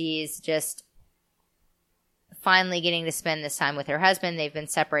 she's just finally getting to spend this time with her husband. They've been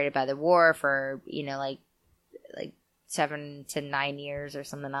separated by the war for, you know, like 7 to 9 years or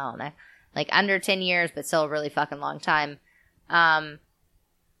something. I don't know. Like under 10 years, but still a really fucking long time. And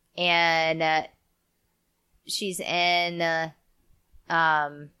she's in the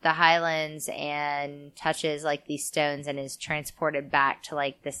Highlands and touches like these stones and is transported back to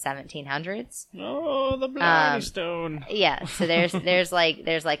like the 1700s. Oh, the Blarney Stone. Yeah. So there's like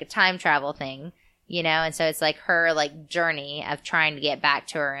a time travel thing, you know, and so it's like her like journey of trying to get back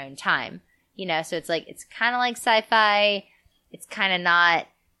to her own time, you know. So it's like it's kind of like sci-fi. It's kind of not.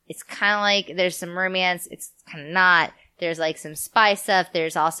 It's kind of like there's some romance. It's kind of not. There's like some spy stuff.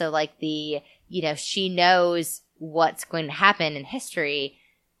 There's also like the, you know, she knows what's going to happen in history.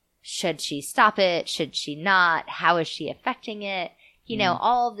 Should she stop it? Should she not? How is she affecting it? You know,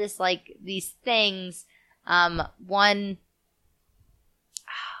 all of this, like these things. One,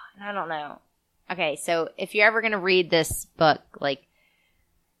 I don't know. Okay, so if you're ever going to read this book, like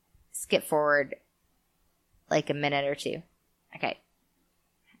skip forward like a minute or two. Okay.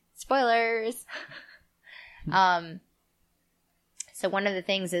 Spoilers. So one of the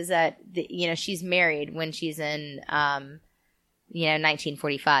things is that, you know, she's married when she's in,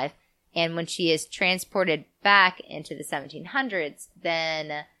 1945. And when she is transported back into the 1700s,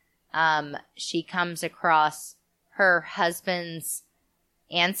 then she comes across her husband's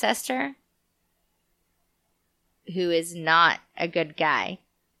ancestor, who is not a good guy.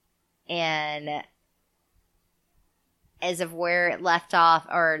 And as of where it left off,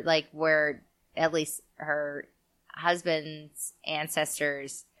 or like where at least her husband's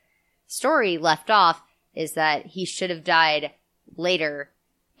ancestors' story left off, is that he should have died later,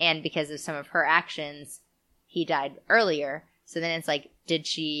 and because of some of her actions, he died earlier. So then it's like, did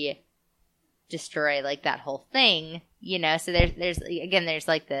she destroy like that whole thing? You know, so there's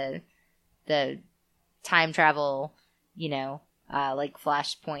like the time travel, you know, like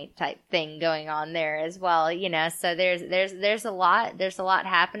flashpoint type thing going on there as well, you know. So there's a lot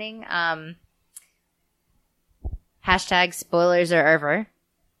happening. Hashtag spoilers are over.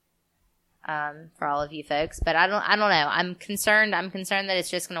 For all of you folks, but I don't know. I'm concerned that it's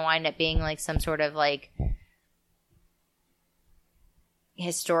just going to wind up being like some sort of like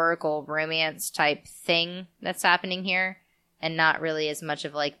historical romance type thing that's happening here, and not really as much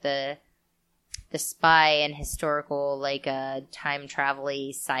of like the spy and historical, like time travel-y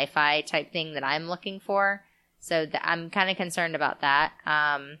sci-fi type thing that I'm looking for. So I'm kind of concerned about that.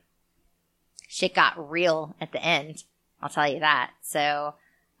 Shit got real at the end, I'll tell you that. So,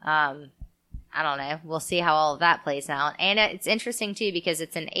 I don't know. We'll see how all of that plays out. And it's interesting too, because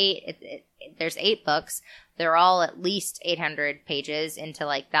it's there's 8 books. They're all at least 800 pages into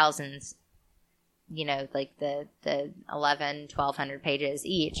like thousands you know, like the 1,100 pages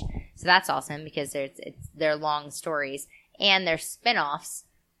each. So that's awesome because they're long stories and they're spin-offs,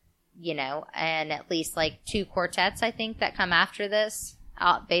 you know, and at least like 2 quartets, I think, that come after this,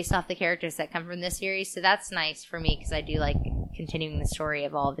 based off the characters that come from this series. So that's nice for me because I do like continuing the story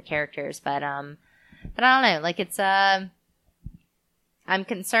of all of the characters. But I don't know, like it's I'm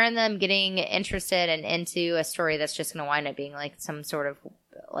concerned that I'm getting interested and into a story that's just going to wind up being like some sort of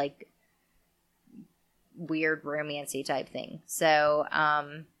like weird romancy type thing. So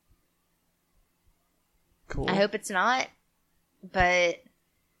cool. I hope it's not, but I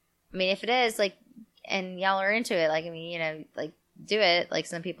mean, if it is, like, and y'all are into it, like, I mean, you know, like, do it. Like,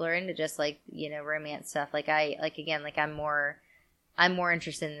 some people are into just like, you know, romance stuff. Like I'm more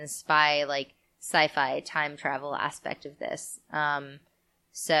interested in the spy, like, sci-fi time travel aspect of this.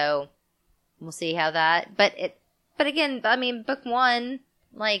 So we'll see how that, but again, I mean, book 1,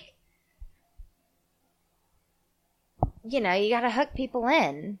 like, you know, you gotta hook people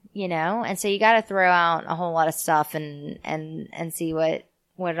in, you know, and so you gotta throw out a whole lot of stuff and see what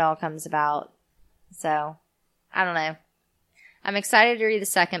it all comes about. So, I don't know. I'm excited to read the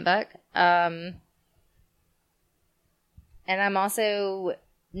second book. And I'm also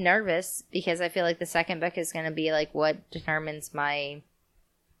nervous because I feel like the second book is going to be like what determines my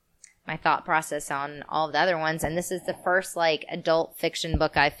thought process on all of the other ones. And this is the first like adult fiction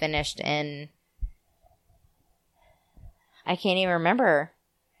book I finished in, I can't even remember,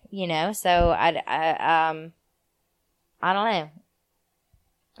 you know, so I don't know. I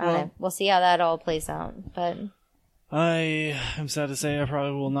don't know. We'll see how that all plays out, but I am sad to say I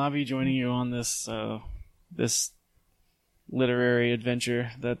probably will not be joining you on this this literary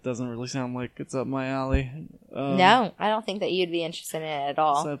adventure. That doesn't really sound like it's up my alley. No, I don't think that you'd be interested in it at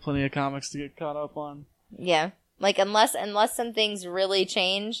all. I have plenty of comics to get caught up on. Yeah, like unless some things really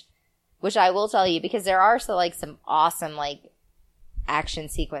change, which I will tell you, because there are some awesome like action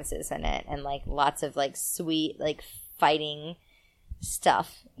sequences in it, and like lots of like sweet like fighting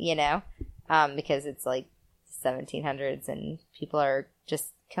stuff, you know, because it's like 1700s and people are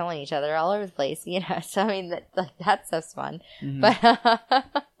just killing each other all over the place, you know. So I mean that stuff's fun. Mm-hmm.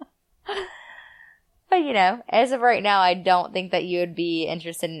 But you know, as of right now, I don't think that you would be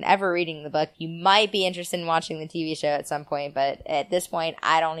interested in ever reading the book. You might be interested in watching the TV show at some point, but at this point,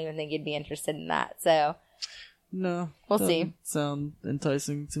 I don't even think you'd be interested in that. So no, we'll see. Sound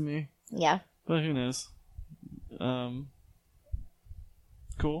enticing to me. Yeah, but who knows?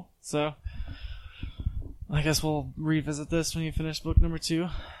 Cool. So I guess we'll revisit this when you finish book number 2.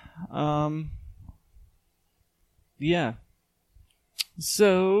 Yeah.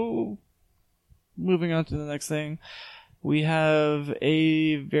 So, moving on to the next thing, we have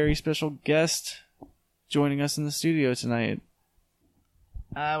a very special guest joining us in the studio tonight.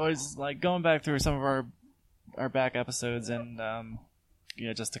 I was like going back through some of our back episodes and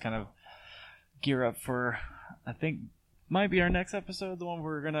just to kind of gear up for, I think might be our next episode, the one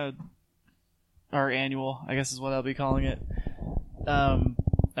we're gonna, our annual, I guess is what I'll be calling it.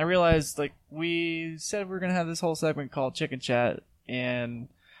 I realized, like, we said we were going to have this whole segment called Chicken Chat, and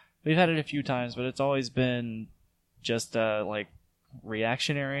we've had it a few times, but it's always been just, like,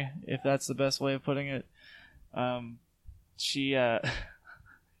 reactionary, if that's the best way of putting it. She's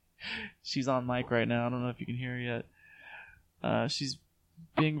on mic right now. I don't know if you can hear her yet. She's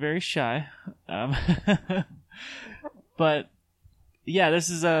being very shy. But yeah,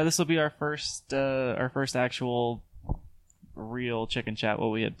 this will be our first actual real Chicken Chat, what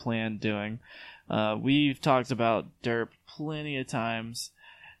we had planned doing. We've talked about Derp plenty of times,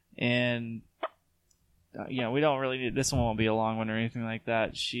 and we don't really need, this one won't be a long one or anything like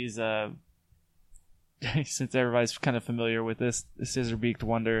that. She's since everybody's kind of familiar with this scissor-beaked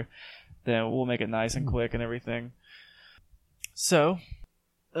wonder, then we'll make it nice and quick and everything. So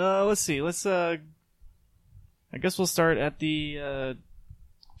let's see, I guess we'll start at the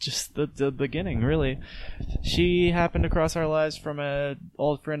just the beginning, really. She happened across our lives from an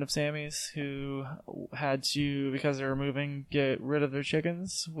old friend of Sammy's who had to, because they were moving, get rid of their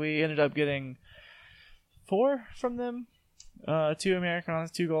chickens. We ended up getting 4 from them. 2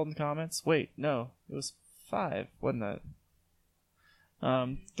 Americanas, 2 Golden Comets. Wait, no, it was 5, wasn't it?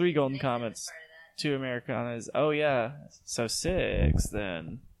 3 Golden Comets, 2 Americanas. Oh yeah, so 6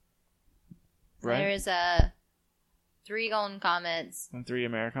 then. Right? There is 3 Golden Comets and 3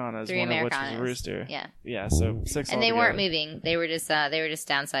 Americanas, 3 one Americanas. of which was a rooster. Yeah. Yeah, so 6 and altogether. they weren't moving. They were just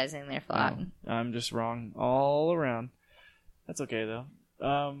downsizing their flock. Oh, I'm just wrong all around. That's okay though.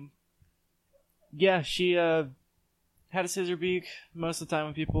 Yeah, she had a scissor beak. Most of the time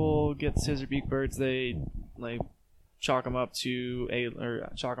when people get scissor beak birds, they like chalk them up as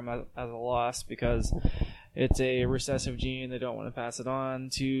a loss because it's a recessive gene. They don't want to pass it on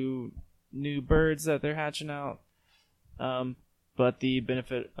to new birds that they're hatching out. But the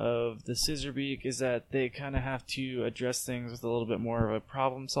benefit of the scissorbeak is that they kind of have to address things with a little bit more of a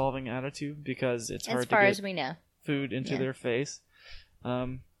problem-solving attitude because it's hard to as we know, food into their face.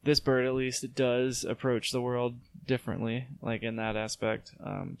 This bird, at least, does approach the world differently, like in that aspect.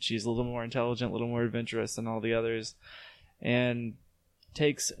 She's a little more intelligent, a little more adventurous than all the others, and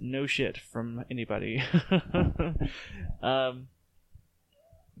takes no shit from anybody.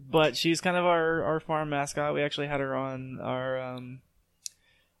 But she's kind of our farm mascot. We actually had her on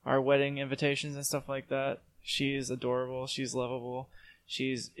our wedding invitations and stuff like that. She's adorable. She's lovable.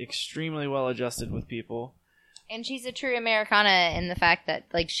 She's extremely well adjusted with people. And she's a true Americana in the fact that,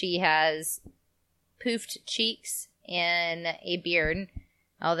 like, she has poofed cheeks and a beard,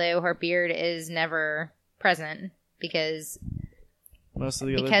 although her beard is never present because most of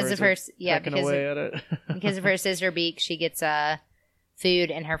the other birds are pecking away at it. Because of her scissor beak, she gets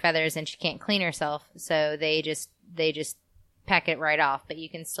food in her feathers and she can't clean herself, so they just peck it right off. But you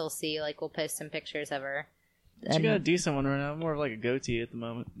can still see, like, we'll post some pictures of her. She got a decent one right now, more of like a goatee at the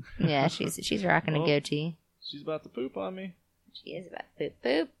moment. Yeah, she's rocking a goatee. She's about to poop on me. She is about to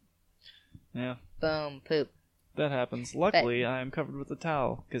poop. Yeah. Boom, poop. That happens. Luckily, I am covered with a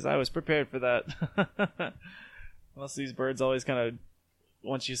towel, because I was prepared for that. Most of these birds always kind of,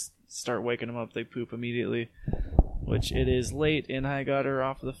 once you start waking them up, they poop immediately. Which it is late, and I got her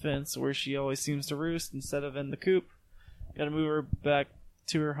off the fence, where she always seems to roost, instead of in the coop. Gotta move her back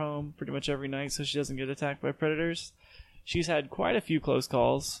to her home pretty much every night, so she doesn't get attacked by predators. She's had quite a few close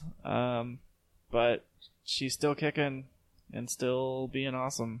calls, but she's still kicking and still being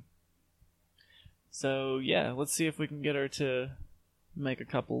awesome. So yeah, let's see if we can get her to make a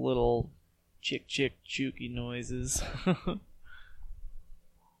couple little chick chooky noises.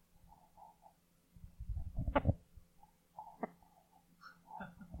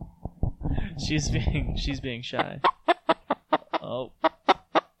 She's being shy. Oh.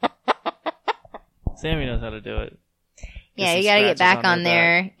 Sammy knows how to do it. Yeah, you gotta get back on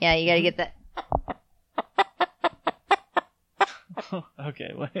there. Back. Yeah, you gotta get that.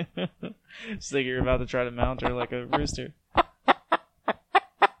 Okay, wait. Just like you're about to try to mount her like a rooster.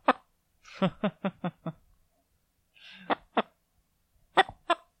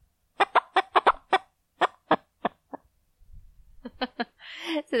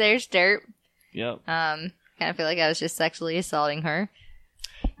 So there's Derp. Yep. Kind of feel like I was just sexually assaulting her.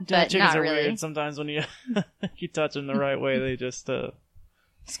 Yeah, but chickens not are really. weird. Sometimes when you you touch them the right way, they just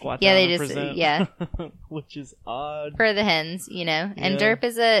squat yeah, down they and just present. yeah, which is odd for the hens, you know. And Yeah.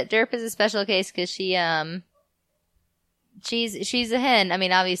 Derp is a special case because she's a hen. I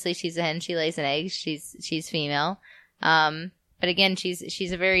mean, obviously she's a hen. She lays an egg. She's female. But again,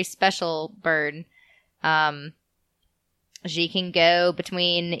 she's a very special bird. She can go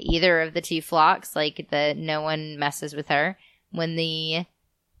between either of the two flocks. Like no one messes with her. When the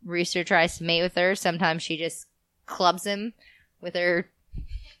rooster tries to mate with her, sometimes she just clubs him with her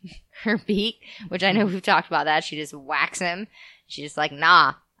beak, which I know we've talked about that. She just whacks him. She's just like,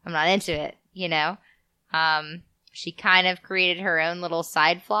 nah, I'm not into it, you know? She kind of created her own little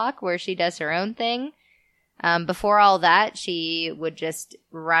side flock where she does her own thing. Before all that, she would just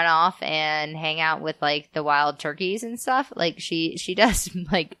run off and hang out with, like, the wild turkeys and stuff. Like, she does,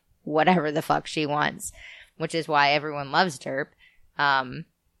 like, whatever the fuck she wants, which is why everyone loves Derp.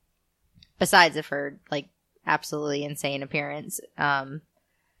 Besides of her, like, absolutely insane appearance.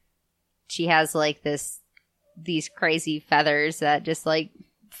 She has, like, these crazy feathers that just, like,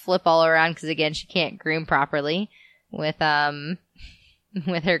 flip all around because, again, she can't groom properly with her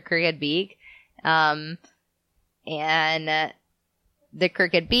crooked beak. And the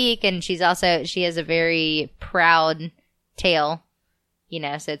crooked beak, and she has a very proud tail, you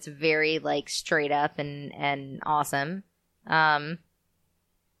know, so it's very, like, straight up and awesome.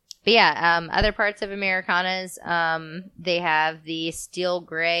 But yeah, other parts of Americanas, they have the steel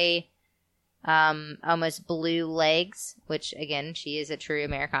gray, almost blue legs, which, again, she is a true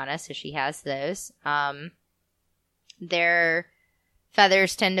Americana, so she has those. Their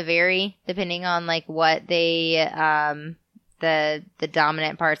feathers tend to vary depending on, like, what they, the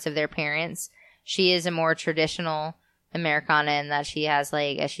dominant parts of their parents. She is a more traditional Americana in that she has,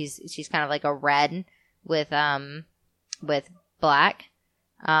 like, she's kind of like a red with black.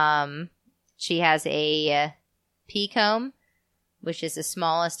 She has a pea comb, which is the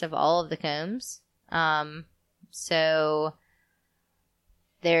smallest of all of the combs. So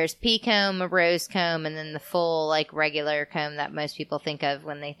there's pea comb, a rose comb, and then the full, like, regular comb that most people think of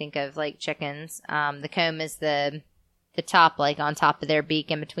when they think of, like, chickens. The comb is the the top, like on top of their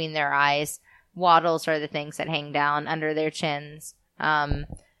beak and between their eyes. Wattles are the things that hang down under their chins,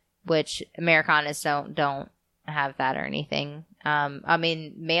 which Americanas don't have that or anything. I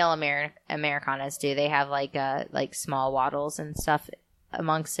mean, male Americanas do. They have like small wattles and stuff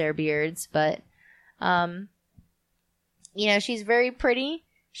amongst their beards, but she's very pretty.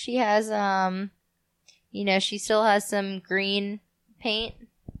 She has she still has some green paint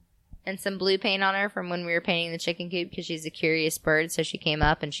and some blue paint on her from when we were painting the chicken coop, because she's a curious bird. So she came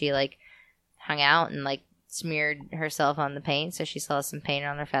up and she like hung out and like smeared herself on the paint, so she still has some paint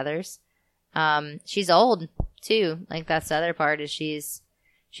on her feathers. She's old too. Like, that's the other part, is she's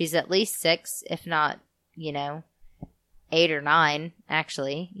at least 6, if not 8 or 9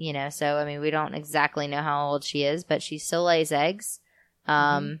 actually. So I mean, we don't exactly know how old she is, but she still lays eggs.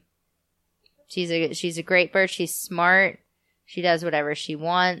 She's a great bird. She's smart. She does whatever she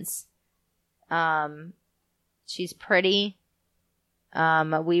wants. She's pretty.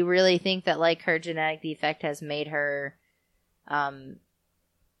 We really think that like her genetic defect has made her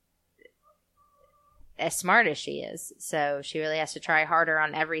as smart as she is. So she really has to try harder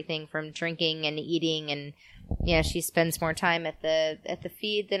on everything from drinking and eating, and she spends more time at the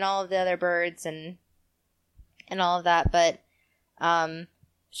feed than all of the other birds and all of that. But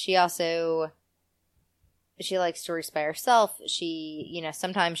she likes to roost by herself. She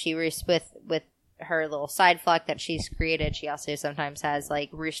sometimes she roosts with her little side flock that she's created. She also sometimes has like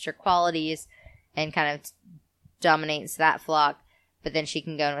rooster qualities and kind of dominates that flock, but then she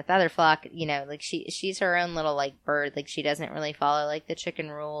can go in with other flock, like she's her own little like bird. Like, she doesn't really follow like the chicken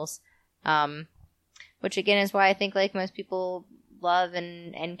rules, which again is why I think like most people love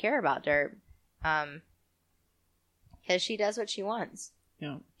and care about Derp, because she does what she wants.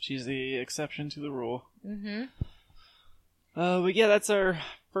 Yeah, she's the exception to the rule. Mm-hmm. But yeah, that's our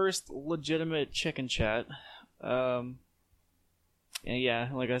first legitimate chicken chat. And yeah,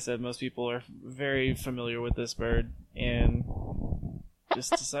 like I said, most people are very familiar with this bird, and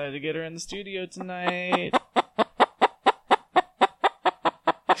just decided to get her in the studio tonight.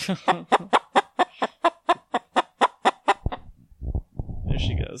 There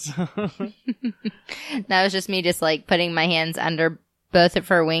she goes. That was just me just like putting my hands under both of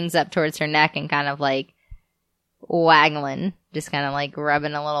her wings up towards her neck and kind of like waggling, just kind of like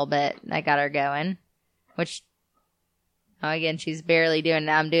rubbing a little bit. That got her going, which, again, she's barely doing it.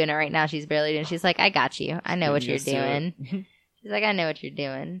 I'm doing it right now. She's barely doing it. She's like, I got you. I know what you're doing. She's like, I know what you're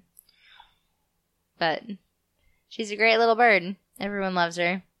doing. But she's a great little bird. Everyone loves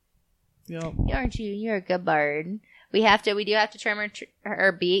her. Yep. Aren't you? You're a good bird. We do have to trim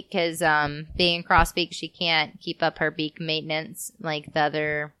her beak, because being crossbeak, she can't keep up her beak maintenance like the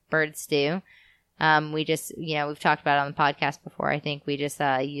other birds do. We just, we've talked about it on the podcast before. I think we just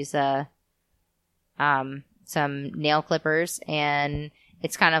use some nail clippers, and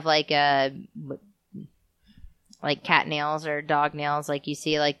it's kind of like cat nails or dog nails, like you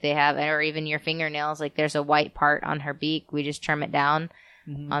see, like they have, or even your fingernails. Like, there's a white part on her beak. We just trim it down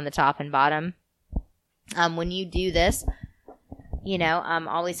on the top and bottom. When you do this,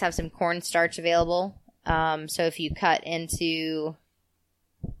 always have some cornstarch available. So if you cut into,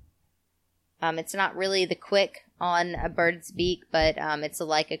 it's not really the quick on a bird's beak, but it's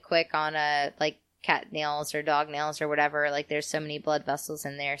like a quick on a like cat nails or dog nails or whatever. Like, there's so many blood vessels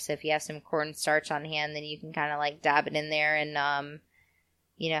in there. So if you have some cornstarch on hand, then you can kind of like dab it in there and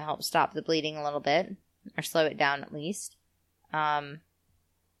help stop the bleeding a little bit, or slow it down at least.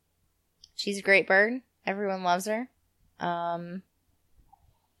 She's a great bird. Everyone loves her. Yeah,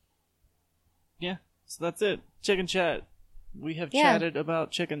 so that's it. Chicken chat. We have chatted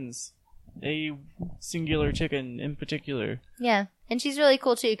about chickens. A singular chicken in particular. Yeah, and she's really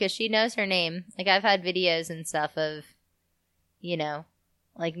cool too, because she knows her name. Like, I've had videos and stuff of,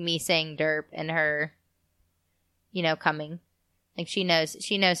 like me saying Derp and her, coming. Like, she knows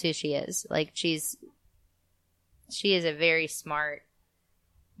who she is. Like, she is a very smart,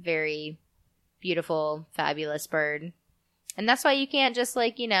 very beautiful, fabulous bird. And that's why you can't just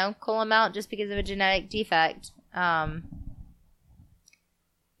like, cull them out just because of a genetic defect.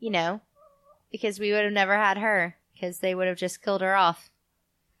 Because we would have never had her, because they would have just killed her off.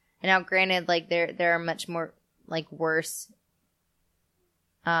 And now, granted, like there are much more like worse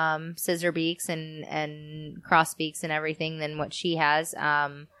scissor beaks and cross beaks and everything than what she has.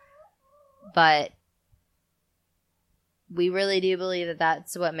 But we really do believe that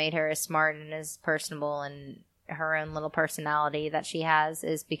that's what made her as smart and as personable, and her own little personality that she has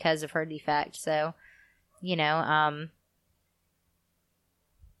is because of her defect. So,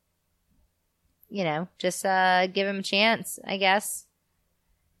 just give him a chance, I guess.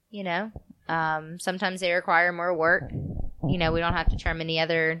 Sometimes they require more work. We don't have to trim any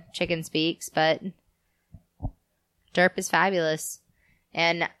other chicken speaks, but Derp is fabulous.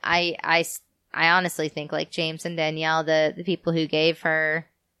 And I honestly think, like, James and Danielle, the people who gave her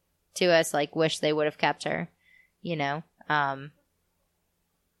to us, like, wish they would have kept her,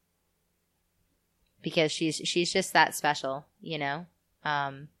 because she's just that special,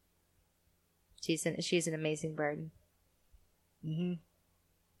 she's an amazing bird. Mm-hmm.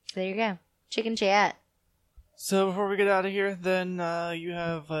 There you go. Chicken chat. So before we get out of here, then you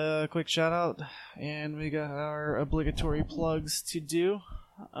have a quick shout out, and we got our obligatory plugs to do.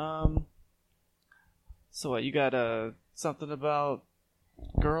 So what, you got something about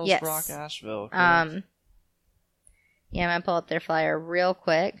Girls Yes. Rock Asheville? Correct? Yeah, I'm gonna pull up their flyer real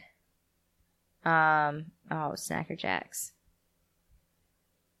quick. Snacker Jacks.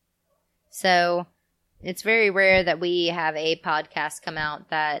 So it's very rare that we have a podcast come out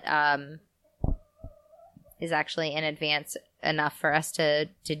that is actually in advance enough for us to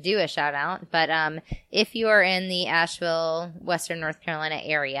do a shout out. But if you are in the Asheville, Western North Carolina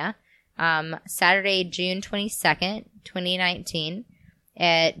area, Saturday, June 22nd, 2019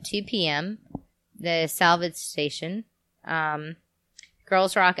 at 2 p.m., the Salvage Station,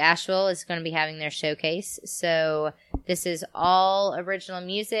 Girls Rock Asheville is going to be having their showcase. So this is all original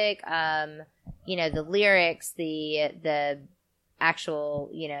music. The lyrics, the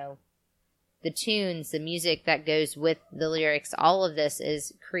actual, the tunes, the music that goes with the lyrics, all of this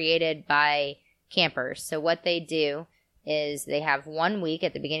is created by campers. So what they do is they have 1 week,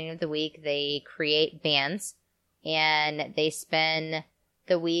 at the beginning of the week, they create bands, and they spend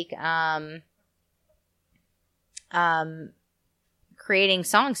the week creating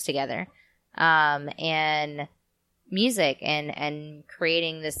songs together, and music, and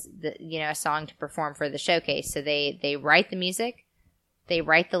creating a song to perform for the showcase. So they write the music, they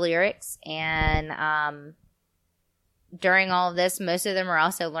write the lyrics, and during all of this, most of them are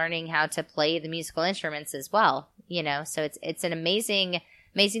also learning how to play the musical instruments as well. So it's an amazing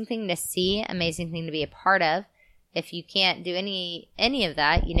thing to see, amazing thing to be a part of. If you can't do any of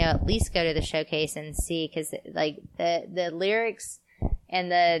that, at least go to the showcase and see, because like the lyrics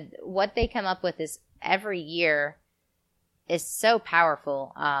and what they come up with is every year is so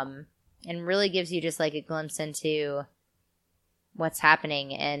powerful, and really gives you just like a glimpse into what's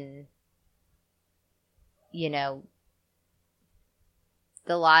happening in the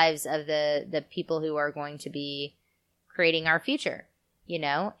lives of the people who are going to be creating our future,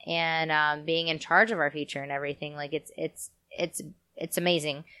 and being in charge of our future and everything. Like it's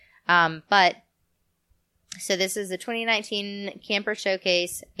amazing. But so this is the 2019 Camper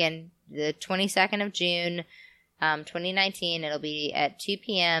Showcase. Again, the 22nd of June, 2019. It'll be at 2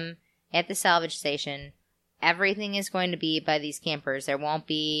 p.m. at the Salvage Station. Everything is going to be by these campers. There won't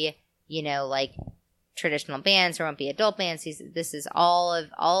be, like traditional bands. There won't be adult bands. This is all of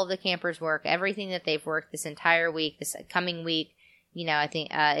the campers' work. Everything that they've worked this entire week, this coming week. I think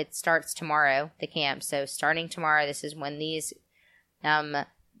it starts tomorrow, the camp. So starting tomorrow, this is when these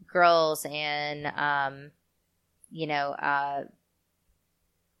girls and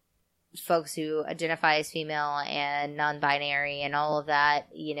folks who identify as female and non-binary and all of that,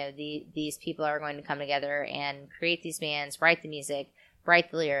 these people are going to come together and create these bands, write the music,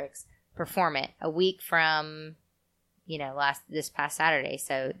 write the lyrics, perform it a week from, this past Saturday.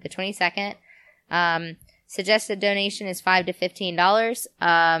 So the 22nd, suggested donation is $5 to $15.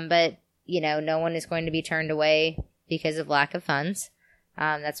 But no one is going to be turned away because of lack of funds.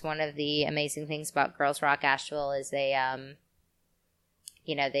 That's one of the amazing things about Girls Rock Asheville is they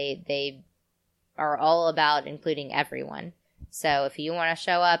are all about including everyone. So if you want to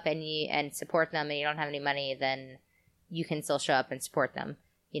show up and support them and you don't have any money, then you can still show up and support them,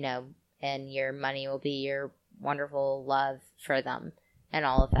 and your money will be your wonderful love for them and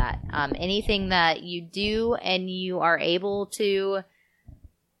all of that. Anything that you do and you are able to,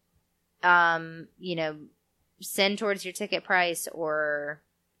 send towards your ticket price or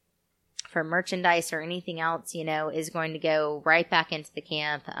for merchandise or anything else, is going to go right back into the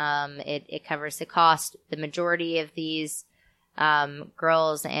camp. It covers the cost. The majority of these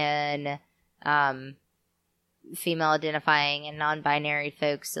girls and female identifying and non-binary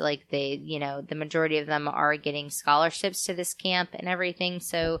folks, like the majority of them are getting scholarships to this camp and everything.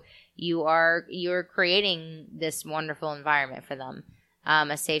 So you're creating this wonderful environment for them,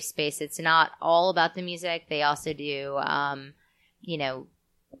 a safe space. It's not all about the music. They also do,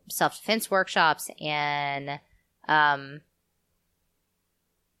 self-defense workshops and,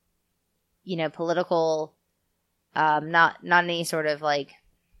 political, not any sort of like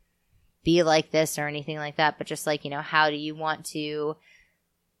be like this or anything like that, but just like, how do you want to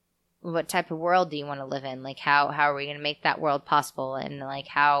what type of world do you want to live in? Like, how are we going to make that world possible? And, like,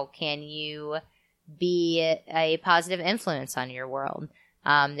 how can you be a positive influence on your world?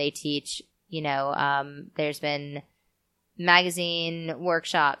 They teach, there's been magazine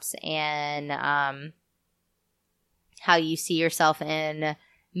workshops and how you see yourself in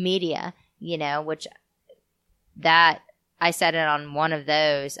media, which that I said it on one of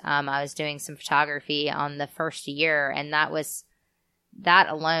those. I was doing some photography on the first year, and that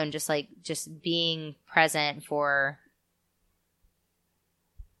alone, just being present for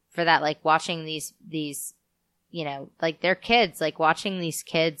that, like watching these, like they're kids, like watching these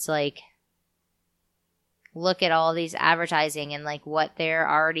kids, like look at all these advertising and like what they're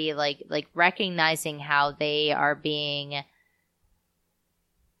already like recognizing how they are being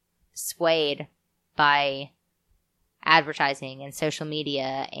swayed by advertising and social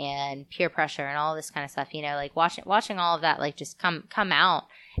media and peer pressure and all this kind of stuff, like watching all of that, like just come out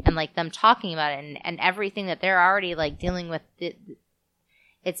and like them talking about it and everything that they're already like dealing with.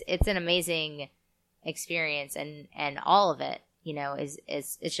 It's an amazing experience, and all of it, is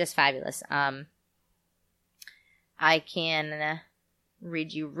it's just fabulous. I can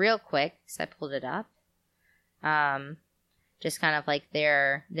read you real quick because I pulled it up. Just kind of like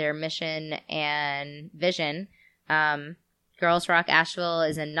their mission and vision. Girls Rock Asheville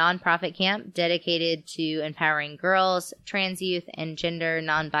is a nonprofit camp dedicated to empowering girls, trans youth, and gender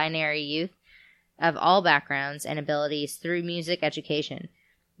non-binary youth of all backgrounds and abilities through music education.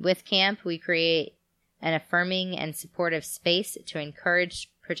 With camp, we create an affirming and supportive space to encourage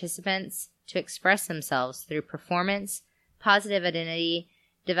participants to express themselves through performance, positive identity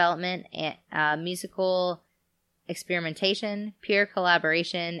development, and musical experimentation, peer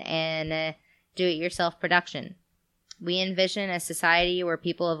collaboration, and do-it-yourself production. We envision a society where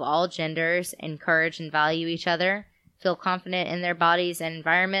people of all genders encourage and value each other, feel confident in their bodies and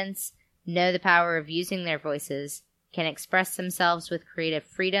environments, know the power of using their voices, can express themselves with creative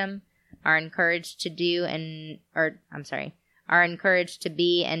freedom, are encouraged to be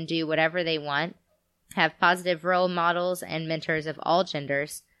and do whatever they want, have positive role models and mentors of all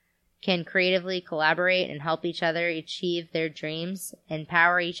genders, can creatively collaborate and help each other achieve their dreams,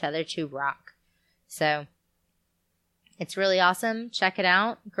 empower each other to rock. So, it's really awesome. Check it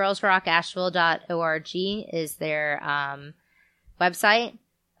out. girlsrockasheville.org is their website.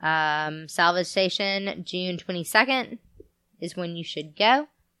 Salvage Station, June 22nd is when you should go.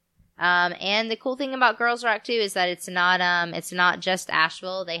 And the cool thing about Girls Rock too is that it's not just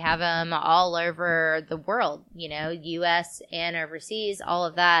Asheville. They have them all over the world, U.S. and overseas, all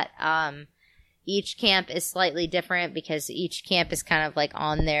of that. Each camp is slightly different because each camp is kind of like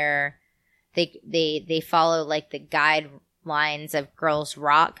on their, they follow like the guidelines of Girls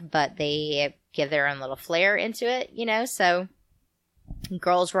Rock, but they give their own little flair into it, so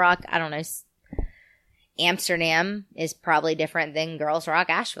Girls Rock, I don't know, Amsterdam is probably different than Girls Rock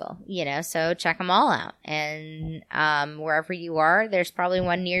Asheville, so check them all out. And wherever you are, there's probably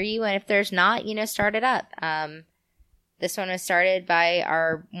one near you. And if there's not, start it up. This one was started by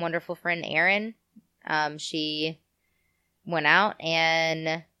our wonderful friend Erin. She went out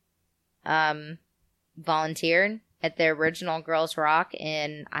and volunteered at the original Girls Rock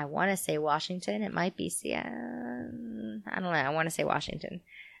in, I want to say Washington. It might be Seattle. I don't know. I want to say Washington.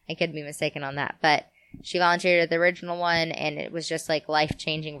 I could be mistaken on that. But she volunteered at the original one, and it was just like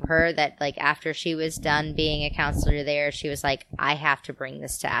life-changing for her that like after she was done being a counselor there, she was like, I have to bring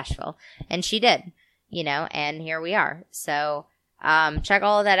this to Asheville. And she did, and here we are. So check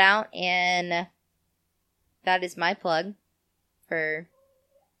all of that out, and that is my plug for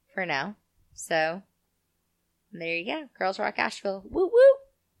now. So there you go. Girls Rock Asheville. Woo woo.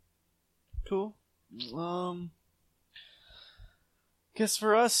 Cool. Guess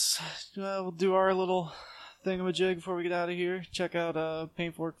for us, we'll do our little thingamajig before we get out of here. Check out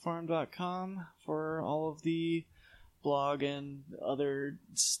paintforkfarm.com for all of the blog and other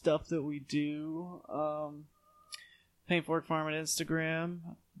stuff that we do. Paintfork Farm on Instagram,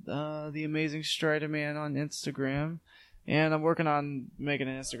 the Amazing Strider Man on Instagram, and I'm working on making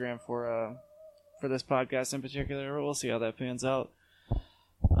an Instagram for this podcast in particular. We'll see how that pans out.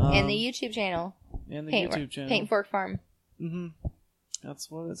 And the YouTube channel. Paintfork Farm. Mm-hmm.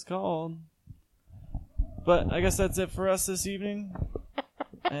 That's what it's called. But I guess that's it for us this evening.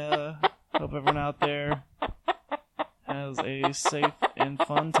 Hope everyone out there has a safe and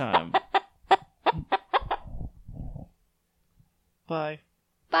fun time. Bye.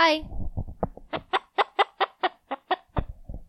 Bye.